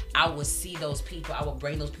lie, I would see those people. I would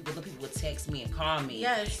bring those people. The people would text me and call me.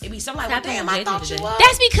 Yes. It'd be something like, well, damn, I thought you was.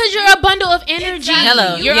 That's because you're a bundle of energy.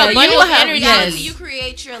 Hello. You're Yeah, a bundle you of have- energy. yes. You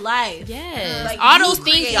create your life. Yes. Like, all you those things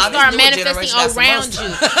create- will Y'all, this start newer manifesting generation got some around more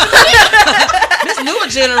you. stuff. This newer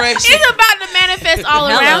generation. It's about to manifest all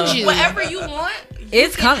Hello. around you. Whatever you want,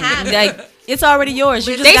 It's can coming. have it. Like it's already yours.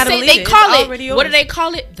 You just They gotta say believe they it. call It's it. already yours. What do they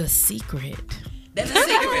call it? The secret. That's a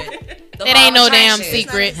secret. It ain't no damn shit.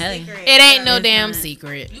 secret. Hey. It ain't no It's damn not.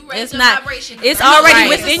 secret. You raise It's the not. vibration. It's Right. already Right.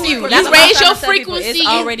 within you. You That's what I'm raise trying your to tell people. frequency. It's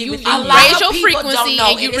already You within A you. lot raise of your people frequency don't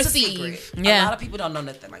know, and you it is a receive. secret. Yeah. A lot of people don't know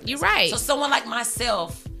nothing like this. You're right. So someone like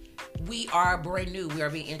myself, we are brand new. We are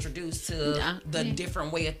being introduced to the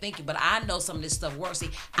different way of thinking. But I know some of this stuff works. See,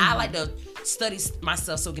 I like to study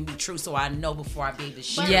myself so it can be true, so I know before I be able to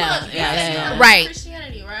share. But Yeah, look, yeah, that's yeah. not Right.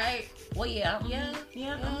 Christianity, right? Well, yeah. Yeah.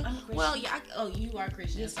 I'm a Christian. Well, yeah. You are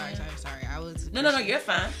Christian. Sorry. I was. No, you're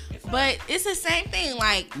fine. You're fine. But it's the same thing,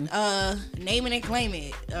 like name it and claim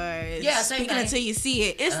it, or Yeah, same speaking thing. until you see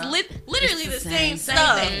it. It's literally It's the the same same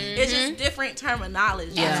stuff. thing. It's just different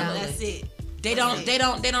terminology. Yeah. That's it. They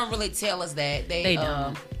don't really tell us that. They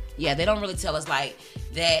don't. Yeah, they don't really tell us like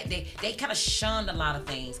that. They kind of shunned a lot of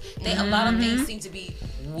things. A lot of things seem to be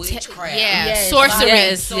witchcraft. Yeah, Yes. sorcery.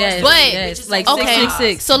 Yes, Sorcery. yes, But- yes. Which is Like okay.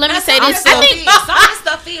 666. So let me say Some this. of that I think stuff is. Some of that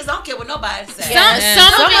stuff is. I don't care what nobody says. some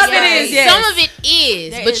Some of of it it is, yes. Some of it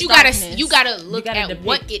is, There but is you gotta darkness. you gotta look gotta at depict-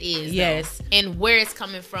 what it is. though, Yes. and where it's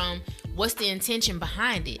coming from. What's the intention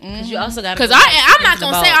behind it? Because you also got. Because I'm not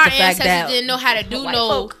gonna say our ancestors didn't know how to do white no.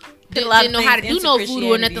 folk did a Didn't lot know of how to things do into no voodoo or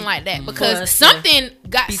Christianity nothing like that for because us to something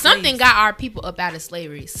be slaves. got our people up out of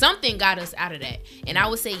slavery. Something got us out of that, and I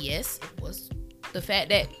would say yes, it was the fact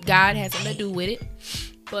that God had something to do with it,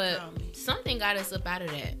 but something got us up out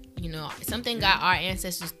of that. You know, something got our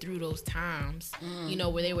ancestors through those times. You know,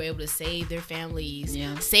 where they were able to save their families,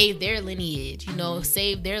 save their lineage. You know,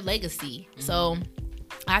 save their legacy. So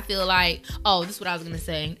I feel like, oh, this is what I was gonna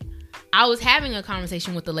say. I was having a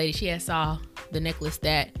conversation with the lady. She had saw the necklace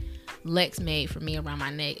that Lex made for me around my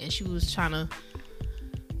neck, and she was trying to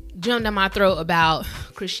jump down my throat about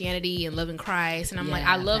Christianity and loving Christ. And I'm like,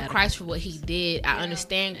 I love Christ for what he did. I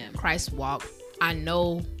understand Christ's walk. I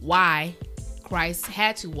know why Christ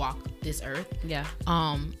had to walk this earth. Yeah.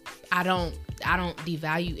 I don't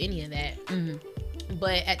devalue any of that.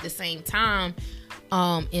 But at the same time,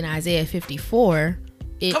 in Isaiah 54,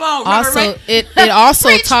 it Come on, also Reverend. it also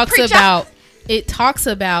talks preach about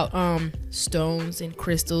stones and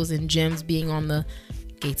crystals and gems being on the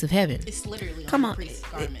gates of heaven. It's literally Come on on. the priest's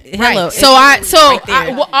garment. Hello. Right. So right there.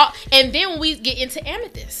 and then when we get into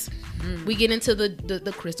amethyst, we get into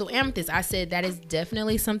the crystal amethyst. I said that is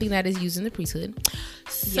definitely something that is used in the priesthood.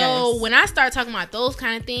 So Yes. when I start talking about those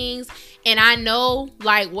kind of things, and I know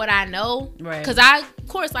like what I know, Right. because I, of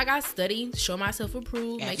course, like I study, show myself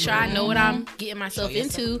approved, make sure I know what I'm getting myself Show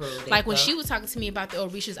yourself into. approved. Like when There you she go. was talking to me about the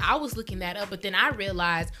Orishas, I was looking that up, but then I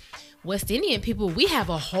realized West Indian people, we have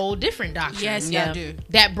a whole different doctrine. Yes, Yeah. y'all do.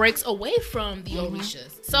 That breaks away from the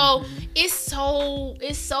Orishas. So it's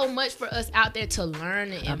so much for us out there to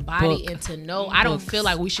learn and embody book. and to know. I don't Books. feel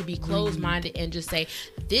like we should be closed minded and just say,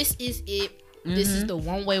 this is it. This is the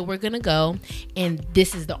one way we're gonna go, and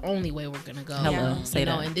this is the only way we're gonna go. Hello. You Say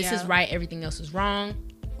know, that. and this is Yeah. right. Everything else is wrong.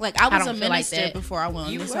 Like I was don't a feel like minister that. before I went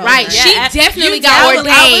on this. were. whole Right? thing. She definitely You got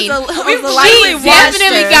definitely- ordained. I was a She lightly definitely watched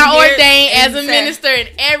got her here ordained as a and minister and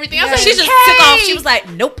everything. I was She like, just "Hey." took off. She was like,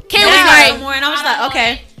 "Nope, Can we not like- no more?" And I was I don't like, "Okay."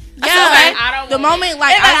 want I Yeah, said, like, "Okay." I don't the want moment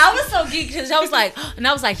like And I was so geeked because I was like, and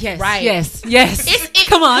I was like, "Yes, Right. yes, yes." It's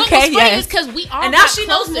Come on, what okay, was funny yes. is because we all And now got she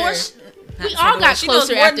closer. knows more. We all got she knows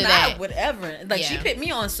closer more after than that. I would ever. Like she Yeah. put me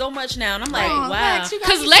on so much now, and I'm like, Oh, wow. Lex, you got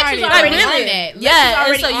Because me Lex was started. already Like, on really? that. Lex Yeah, was and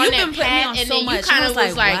already so on you've that been putting me path, on and so then much. you kind I of was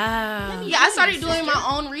was like, wow. Yeah, I started doing my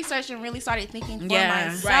own research and really started thinking for Yeah.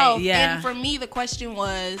 myself. Right, yeah. And for me, the question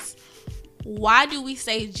was, why do we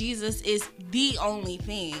say Jesus is the only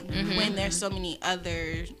thing when there's so many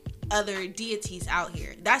other deities out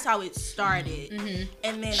here? That's how it started.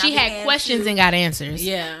 And then she I had began questions to- and got answers.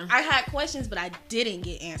 Yeah. I had questions, but I didn't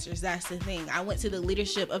get answers. That's the thing. I went to the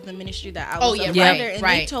leadership of the ministry that I Oh, was yeah, under, right, and they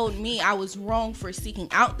right. told me I was wrong for seeking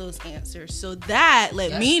out those answers. So that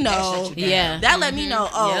let me That know. shut you down. Yeah. That let me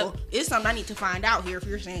know, it's something I need to find out here if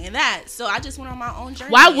you're saying that. So I just went on my own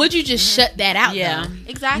journey. Why would you just shut that out? Yeah. though?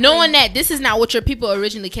 Exactly. Knowing that this is not what your people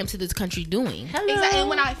originally came to this country doing. Exactly. And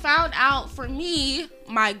when I found out, for me,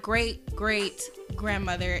 my great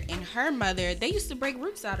grandmother and her mother, they used to break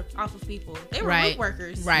roots off of people. They were Right. root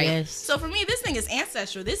workers. Right. Yes. So for me, this thing is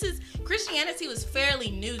ancestral. This is Christianity was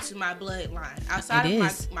fairly new to my bloodline. Outside It of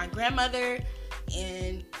is. my grandmother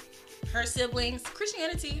and her siblings.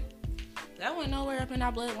 Christianity, that went nowhere up in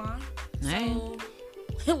our bloodline. Hey.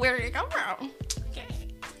 So where did it come from? Okay.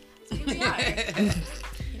 So here we are.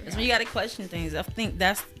 That's when you gotta question things. I think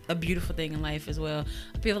that's a beautiful thing in life as well.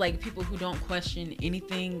 I feel like people who don't question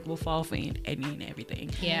anything will fall for any and everything.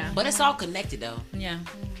 Yeah. But it's all connected though. Yeah.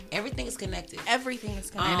 Everything is connected. Everything is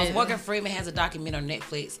connected. Morgan Freeman has a documentary on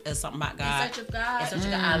Netflix, something about God. In Search of God. In Search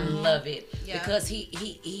of God. I love it Yeah. because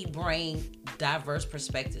he bring diverse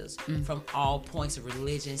perspectives from all points of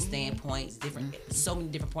religion, standpoints, different, so many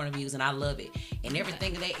different point of views, and I love it. And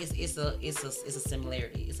everything of that is it's a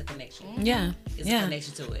similarity. It's a connection. Yeah. It's a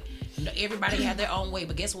connection to it. You know, everybody have their own way,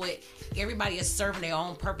 but guess what? Everybody is serving their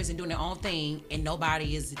own purpose and doing their own thing, and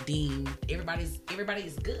nobody is deemed. Everybody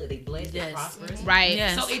is good. They blessed. They prosperous. Right.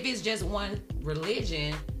 Yes. So if it's just one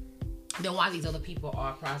religion, then why these other people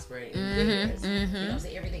are prospering? You know what I'm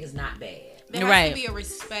saying? Everything is not bad. There has to be a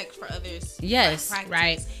respect for others. Yes. practice.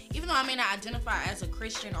 Right. Even though I may not identify as a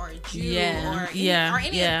Christian or a Jew Yeah. or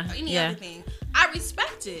any Yeah. other thing, I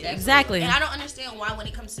respect it. Exactly. And I don't understand why, when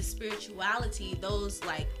it comes to spirituality, those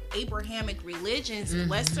like Abrahamic religions and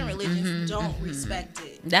Western religions don't respect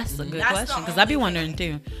it. That's a good That's question the because I be only wondering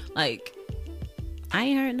too. Like, I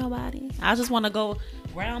ain't hurt nobody. I just want to go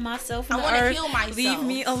ground myself in I the wanna earth. heal myself. Leave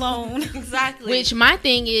me alone. Exactly. Which my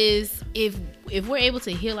thing is, if we're able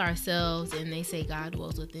to heal ourselves and they say God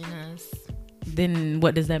dwells within us, Then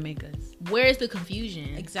what does that make us? where's the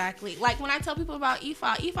confusion? Exactly. Like when I tell people about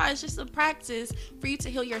Ifa is just a practice for you to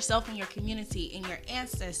heal yourself and your community and your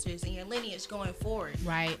ancestors and your lineage going forward.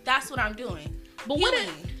 Right. That's what I'm doing. But Healing.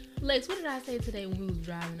 Lex, what did I say today when we was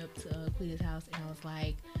driving up to Quita's house? And I was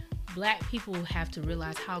like, Black people have to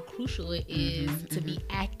realize how crucial it is to be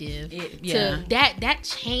active. That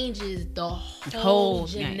changes the whole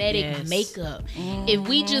genetic makeup. If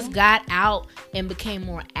we just got out and became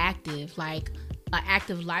more active, like an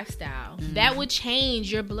active lifestyle, that would change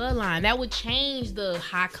your bloodline. That would change the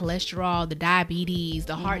high cholesterol, the diabetes,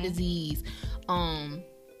 the heart disease.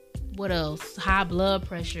 What else? High blood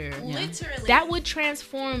pressure. Literally. That would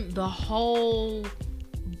transform the whole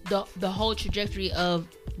trajectory of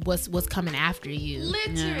what's coming after you.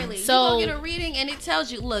 Literally. So you go get a reading and it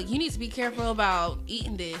tells you, look, you need to be careful about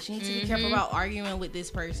eating this. You need to be careful about arguing with this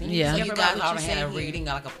person. You need to So be you careful guys about ought what to you say have a here. reading,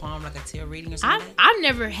 like a palm, like a tear reading or something. I've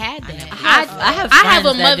never had that. I have I have a friends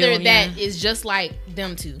that do mother them, that is just like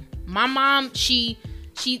them two. My mom, she's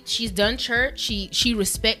done church. She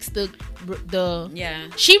respects the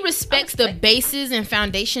she respects the basis and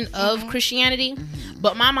foundation of Christianity.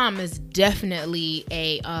 But my mom is definitely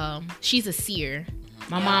she's a seer.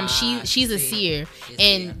 My mom, she's a seer,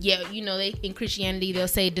 and you know, in Christianity they'll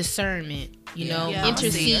say discernment. You know,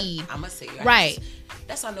 intercede. I'm a seer. Right.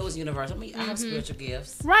 That's how I know it's universal. I mean, I have spiritual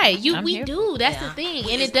gifts. Right, I'm we here do. That's Yeah. the thing,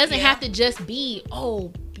 We and just- it doesn't yeah. have to just be,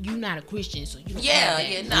 oh, you're not a Christian, so you don't have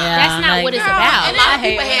that. Yeah, nah. That's not like, what it's girl, about. And a lot I of hate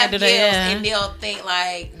people when I have do gifts, that, yeah. and they'll think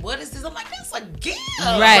like, "What is this?" I'm like, "That's a gift."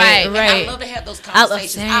 Right. And I love to have those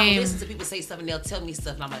conversations. I same. listen to people say something, they'll tell me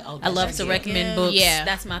stuff, and I'm like, "Oh, I love that's to your gift. recommend books. Yeah.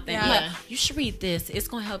 That's my thing. Yeah. Like, you should read this. It's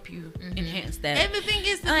gonna help you enhance that. And the thing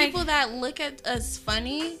is, the Like- people that look at us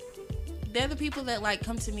funny, they're the people that like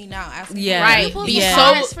come to me now asking, Yeah. "Can Right. you pull Be some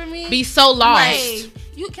so cards for me?" be so lost.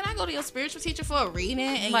 Like, can I go to your spiritual teacher for a reading?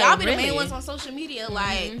 And Like, y'all be the really? main ones on social media,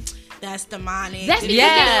 like, that's demonic. That's because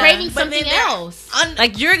Yeah. they're craving But then something they're else.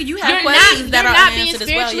 Like you have You're questions not that are being unanswered as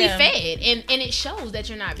well, spiritually yeah. fed, and it shows that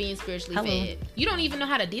you're not being spiritually Hello. fed. You don't even know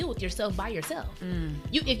how to deal with yourself by yourself.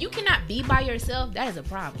 If you cannot be by yourself, that is a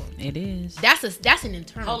problem. It is. That's an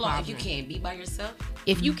internal Hold on, problem. if you can't be by yourself,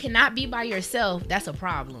 If you cannot be by yourself, that's a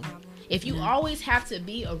problem. If you always have to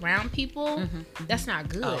be around people, that's not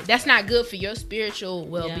good. That's not good for your spiritual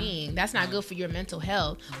well-being. That's not good for your mental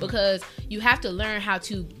health, because you have to learn how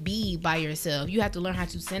to be by yourself. You have to learn how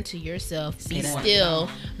to center yourself, be still,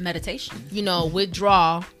 Meditation. you know,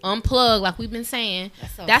 withdraw, unplug, like we've been saying.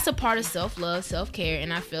 so- That's a part of self-love, self-care,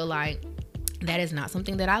 and I feel like that is not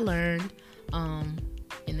something that I learned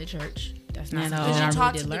in the church. That's not No. something Because that you're I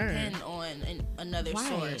taught really to did learn. depend on another Right.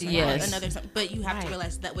 source. Yes. But you have to Right.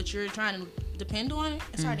 realize that what you're trying to depend on,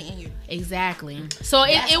 it's already in you. Exactly. So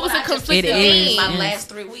that's it was what a I just conflicting felt in thing. my Yes. last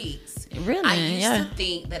 3 weeks. Really? I used Yeah. to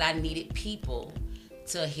think that I needed people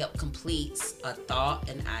to help complete a thought,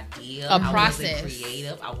 an idea, A I process. wasn't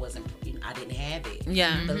creative. I didn't have it.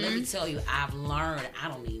 Yeah. But let me tell you, I've learned I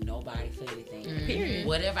don't need nobody for anything. Period.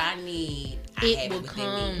 Whatever I need, I It have will it within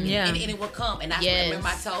come. me. Yeah. And it will come. And that's Yes. what, remember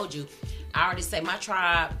I told you, I already say my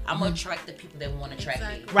tribe, I'm gonna attract the people that want to attract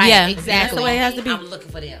me. Right, Yeah, exactly. that's the way it has to be. I'm looking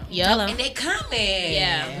for them. Yep. Hello. And they coming.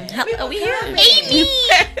 Yeah. Hello, we here.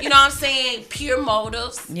 You know what I'm saying? Pure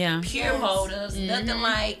motives. Yeah. Pure motives. Nothing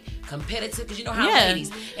like competitive because you know how Yeah.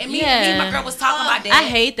 ladies and me and my girl was talking about that. I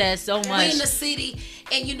hate that so We much. in the city,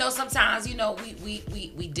 and you know sometimes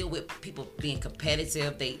we deal with people being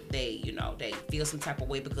competitive. They you know they feel some type of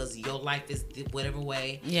way because your life is whatever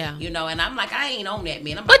way. Yeah. You know, and I'm like I ain't on that,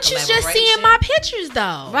 man. I'm But about you just collaboration. seeing my pictures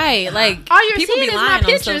though. Right, like All you're people seeing be is my lying on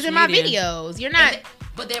pictures social and my media. videos. You're not.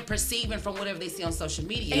 But they're perceiving from whatever they see on social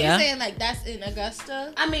media. And Yeah. you're saying like that's in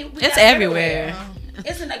Augusta? I mean, we It's got it everywhere.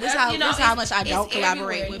 It's in the That's how- you know, that's how it's- much I don't it's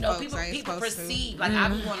collaborate everywhere. with you know, folks I ain't people supposed to. perceive like I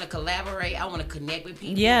want to collaborate. I want to connect with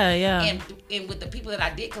people. Yeah, yeah. And with the people that I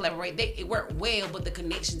did collaborate, it worked well, but the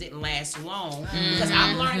connections didn't last long because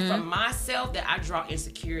I'm learning from myself that I draw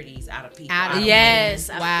insecurities out of people. Out of Yes.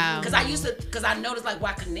 Wow. Because I noticed like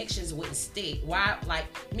why connections wouldn't stick. Why like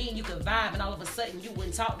me and you could vibe and all of a sudden you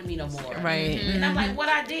wouldn't talk to me no more. Right. And I'm like, what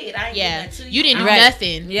I did? I ain't Yeah. did that to You didn't do Right.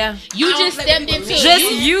 nothing. Yeah. You I don't just play stepped with people. into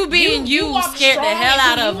Just you being you walk scared the strong hell in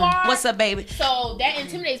out who of you them. are. What's up, baby? So that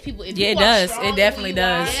intimidates people. If Yeah, you it walk does. strong It in definitely who you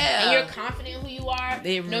are, does. Yeah. And you're confident in who you are.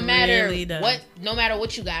 It no matter really does. no matter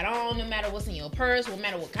what you got on, no matter what's in your purse, no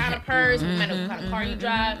matter what kind of purse, no matter what kind of car you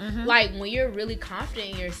drive. Like when you're really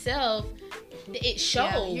confident in yourself, it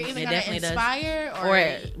shows. Yeah, you're either It gonna definitely does. inspire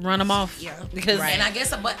Or run them off. Yeah. Because And I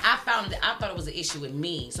guess, but I thought it was an issue with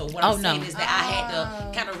me. So what Oh, I'm saying no. is that I had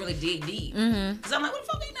to kind of really dig deep because I'm like, what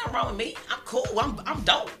the fuck? Ain't nothing wrong with me. I'm cool. I'm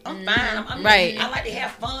dope. I'm fine. I'm Right. I like to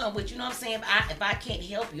have fun, but you know what I'm saying. If I can't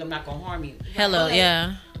help you, I'm not gonna harm you. hello, But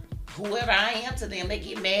yeah. Whoever I am to them, they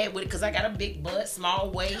get mad with it because I got a big butt, small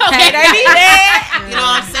waist. Hey, they be mad. You know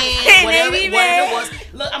what I'm saying? They Whatever, be whatever it mad. was.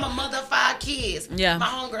 Look, I'm a mother of 5 kids. Yeah. My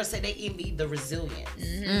homegirl said they envy the resilience.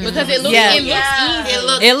 Because it looks, Yeah. it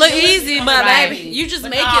looks easy. It look easy, but Right. baby, you just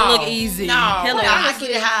But make it look easy. No, Hello. I get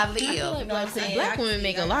it how I live. You know what I'm saying? Black women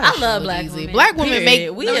make a lot I of shit love look black easy. women. Black women make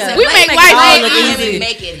Period. We we are- make make life it all look look easy. easy.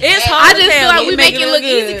 Make it It's happen. hard. I just feel like We we make it look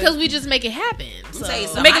easy good. because we just make it happen. So. Tell you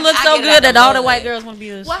something. Make it look I so get good that out all the mud. white girls want to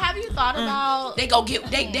be us. Well, have you thought about They go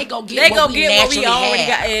get they go get They what go we get what we naturally already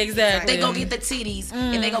have. got. Exactly. They go get the titties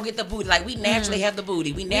and they go get the booty. Like we naturally have the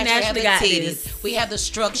booty. We naturally have the naturally got titties. this. We have the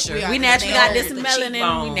structure. We naturally got this the melanin. We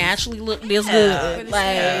cheekbones. naturally look this Yeah. good.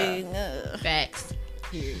 Like, Facts.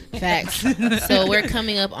 Facts. So we're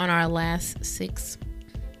coming up on our last six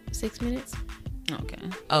minutes. okay.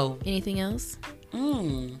 Oh, Anything else?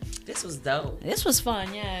 this was dope. This was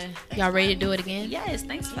fun. Yeah. Y'all ready to do it again? Yes.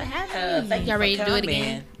 Thanks for having me. Thank you Y'all for ready to do it coming.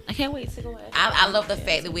 again? I can't wait to go ahead. I love the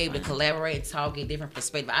fact that we're able to collaborate and talk, get different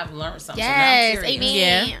perspectives. I've learned something. Yes. So now I'm curious.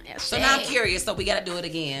 Amen. Yeah. So now I'm curious. So we got to do it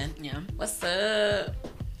again. Yeah. What's up?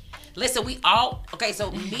 Listen, so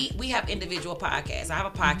we have individual podcasts. I have a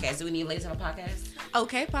podcast. Do we need ladies to have a podcast?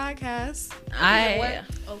 Okay Podcast? I.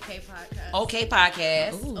 Okay Podcast. Okay,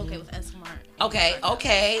 podcast. Okay with S Smart. Okay.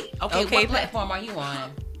 Okay, What platform are you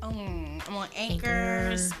on? I'm on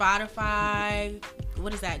Anchor, Spotify.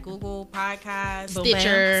 What is that? Google Podcast.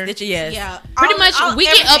 Stitcher. Stitcher. Yes. Yeah, Pretty all- much, all- we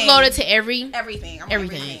get everything. uploaded to every Everything. I'm on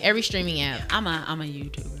everything, every streaming app. I'm a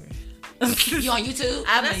YouTuber. You on YouTube?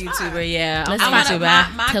 I'm a That's YouTuber. fine. Yeah. I'm Let's a find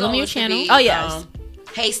YouTuber. my Tell 'em goal your is to channel. be, Oh, yes.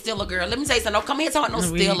 Hey, Stiller girl. Let me tell you something. Don't come here talking about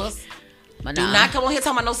no We- Stillers. But Do nah. not come on here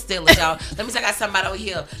talking about no Steelers, y'all. Let me tell you, I got somebody over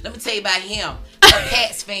here. Let me tell you about him. A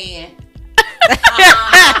Pats fan.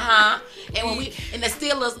 And when we in the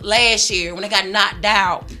Steelers last year, when they got knocked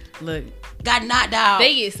out, Look.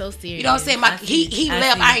 They get so serious. You know what I'm saying? I see. He I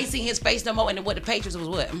left. see. I ain't seen his face no more. And what the Patriots was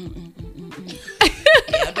what? Yeah,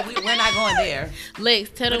 we're not going there. Lex,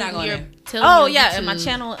 tell We're not them going your. there. Tell Oh them your yeah, and my YouTube.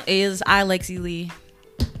 channel is iLexi Lee.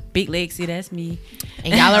 Big Lexi, that's me.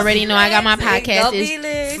 And y'all already know I got my Go podcast. Big It's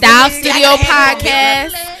Lex. Style Big Studio Lex. I gotta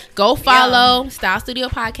have Podcast. Go follow Style Studio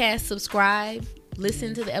Podcast. Subscribe.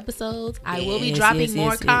 Listen to the episodes. I will be Yes, dropping yes,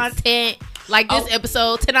 more yes, yes. content like this Oh.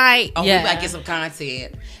 episode tonight. Oh, Yeah. we gotta get some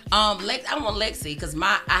content. Lex, I want Lexi because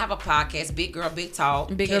I have a podcast, Big Girl, Big Talk.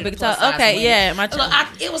 Big Girl, catered to Big plus Talk. size Okay, women. yeah, my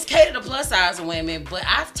Look, it was catered to plus size women, but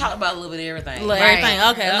I've talked about a little bit of everything. Look, Right. everything.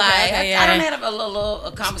 Okay, I don't yeah. have a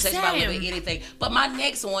little conversation about a little bit Same. anything. But my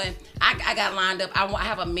next one, I got lined up. I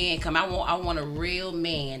have a man come. I want a real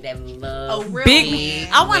man that loves A real Big. man.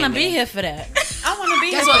 I want to women. be here for that. I want to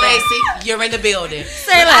be Guess here what, for that. Lacey? You're in the building.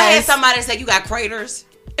 Say Look, I had less. somebody say you got craters.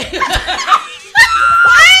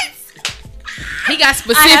 He got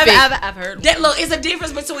specific. I've heard. That look, it's a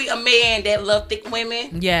difference between a man that love thick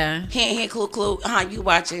women. Yeah. Hint, hint, clue, clue. You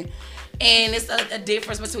watching? And it's a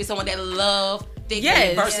difference between someone that love thick Yes.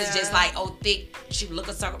 women versus just like thick. She look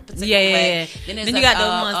a certain particular Yeah, yeah, way. yeah. Then there's Then you got the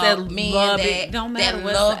ones that men love that, big- don't matter that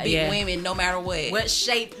what love size- big yeah. women no matter what. What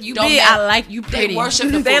shape you Don't be? matter. I like you pretty. They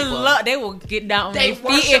worship the They fupa. love. They will get down on They their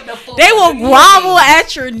worship feet. the fupa. They will The grovel knees.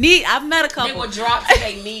 at your knee. I've met a They couple. will drop to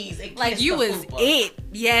their knees and Like kiss you the was fupa. it.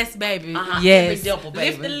 Yes, baby. Uh-huh. Yes. Every dimple,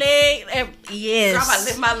 baby. Lift the leg. Yes. Girl, if I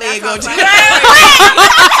lift my leg That's up, all you right.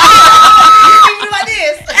 like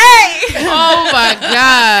this. Hey. Oh my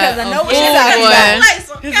God. I know what Oh, she's talking boy. about.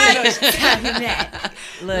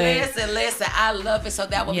 Look. Listen, I love it. So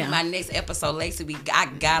that will Yeah. be my next episode, Lacey. I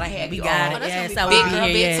gotta have We you got on. it. Yes, gonna be I fun. will Big be Girl,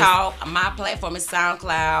 here. Big Yes. Talk. My platform is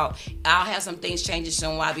SoundCloud. I'll have some things changing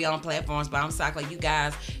soon while I be on platforms, but I'm SoundCloud. You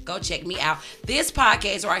guys go check me out. This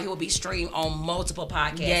podcast right here will be streamed on multiple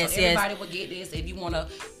podcasts. Yes, so yes. everybody will get this. If you want to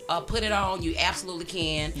put it on, you absolutely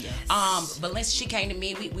can. Yes. But once she came to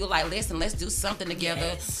me, we were like, listen, let's do something together.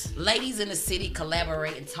 Yes. Ladies in the city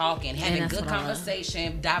collaborating, talking, having that's good what I love.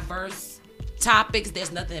 conversation, diverse topics.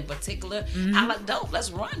 There's nothing in particular. I like dope.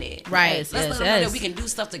 Let's run it. Right. Yes, Let's yes, let them know yes. that we can do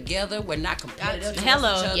stuff together. We're not competitive. towards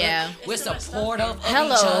Hello. each other. Yeah. We're supportive of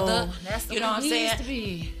Hello. each other. That's the You know what I'm way it used saying? to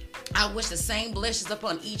be. I wish the same blessings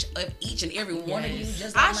upon each and every one of you. Yes.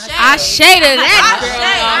 Just like I my shade. I shade. shaded that, I girl.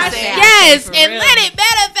 shade. I Yes, For and real. let it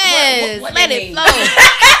manifest. What Let that it mean? flow.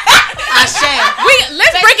 I shade.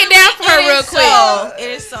 Let's break it down for her It real is quick. so. It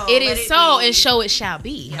is so. It Let is so, be. and so it shall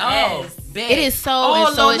be. Oh, Yes. bet. It is so, Oh,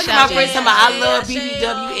 and so Lord, it look shall at my be. friends talking about I love Yeah,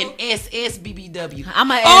 BBW and SSBBW.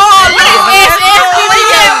 I'm a Oh, What is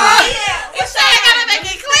SSBBW? You say I gotta make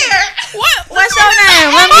it clear. What's your name?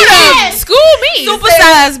 Let me Hold know. on. School me.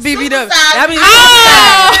 Supersize BBW. That means Oh.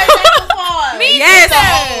 Me Yes.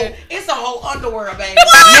 It's a whole underworld, baby.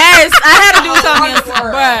 Yes, I had to do something.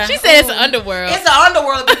 Underworld. Bruh. She said it's an underworld. It's an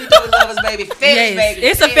underworld of BBW lovers, baby. Fetish, Yes. baby.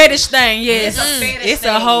 It's a fetish thing. Yes, It's a fetish it's a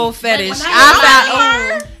thing. whole fetish. When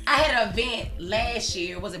I I had an event last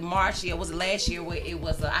year. Was it March? Yeah, was it last year? Where it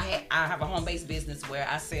was. I have a home based business where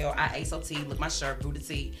I sell ISOT. Look, my shirt, Brew the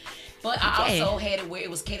Tea. But I Yeah. also had it where it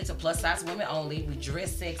was catered to plus size women only. We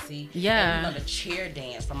dress sexy. Yeah. And we learned a chair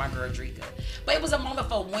dance from my girl Drika. But it was a moment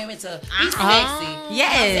for women to be sexy. Yes. You know what I'm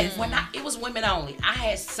saying? When it was women only. I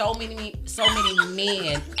had so many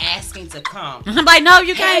men asking to come. I'm like, no,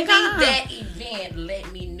 you can't Having come. that event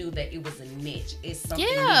let me know that it was a niche. It's something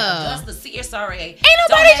Yeah. new. Just the CSRA. Ain't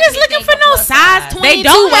nobody just looking for no size 22 They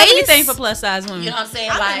don't have waist. anything for plus size women. You know what I'm saying?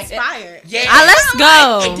 I'm like, inspired. yeah. Let's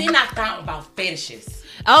go. And then I found about fetishes.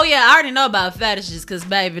 Oh yeah, I already know about fetishes because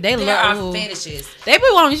baby, they There are love. fetishes. They be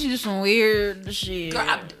wanting you to do some weird shit. Girl,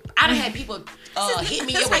 I done had people hit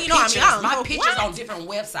me That's up how with you know I'm pictures. young. My Oh, pictures what? on different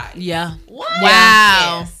websites. Yeah, Wow.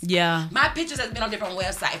 Yes. yeah. My pictures has been on different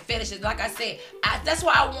websites, fetishes. Like I said, that's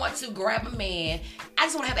why I want to grab a man. I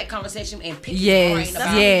just want to have that conversation and pick his Yes, brain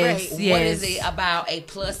about yes, what yes. is it about a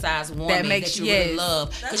plus size woman that, makes- you really yes.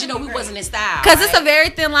 love? Because you know we wasn't in style. Because it's a right? very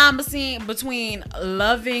thin line between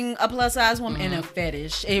loving a plus size woman and a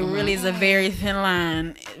fetish. It really is a very thin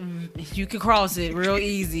line. You can cross it real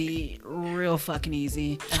easy, real fucking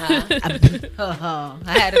easy. I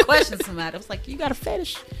had to question somebody. I was like, "You got a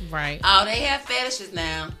fetish?" Right. Oh, they have fetishes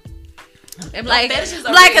now. I'm like, fetishes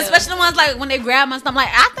are like real. especially the ones like when they grab my stuff. I'm like,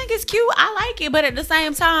 I think it's cute. I like it, but at the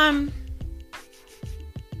same time,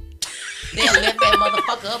 They'll lift that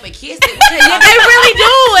motherfucker up and kiss it. yeah, they really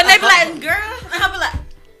do. And they be like, "Girl," I'll be like,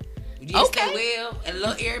 Yes, Okay. they will. And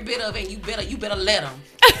look every bit of it, and you better let them.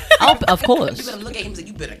 "Oh, of You course." better look at him and say,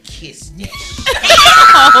 you better kiss that.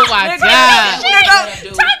 Oh my God. That's what you better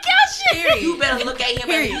do. Talk your shit. You better look at him and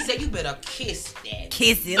Period. he said, you better kiss that.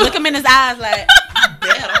 Kiss it. Look him in his eyes like,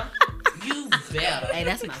 Better. You better. "Hey,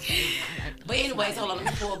 that's my favorite." But anyways, hold on, let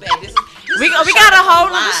me pull back. This We is got a whole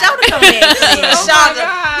other show to come in. Shonda,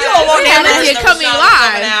 you don't want Yeah, that Olivia coming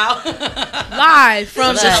live. Live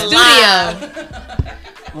from the studio.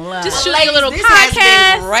 Just shooting a little This has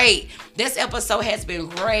podcast. been great. This episode has been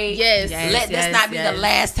great. Yes. Yes. Let's not be yes. the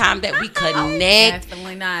last time that we connect.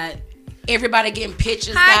 Definitely not. Everybody getting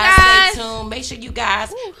pictures, Hi, guys. Stay guys. tuned. Make sure you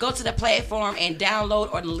guys go to the platform and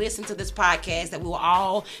download or listen to this podcast that we will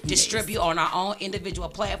all distribute on our own individual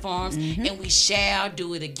platforms. And we shall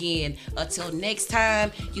do it again. Until next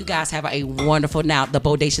time, you guys have a wonderful night. The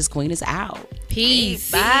Bodacious Queen is out.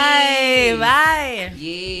 Peace. Bye. Bye.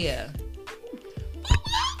 Yeah.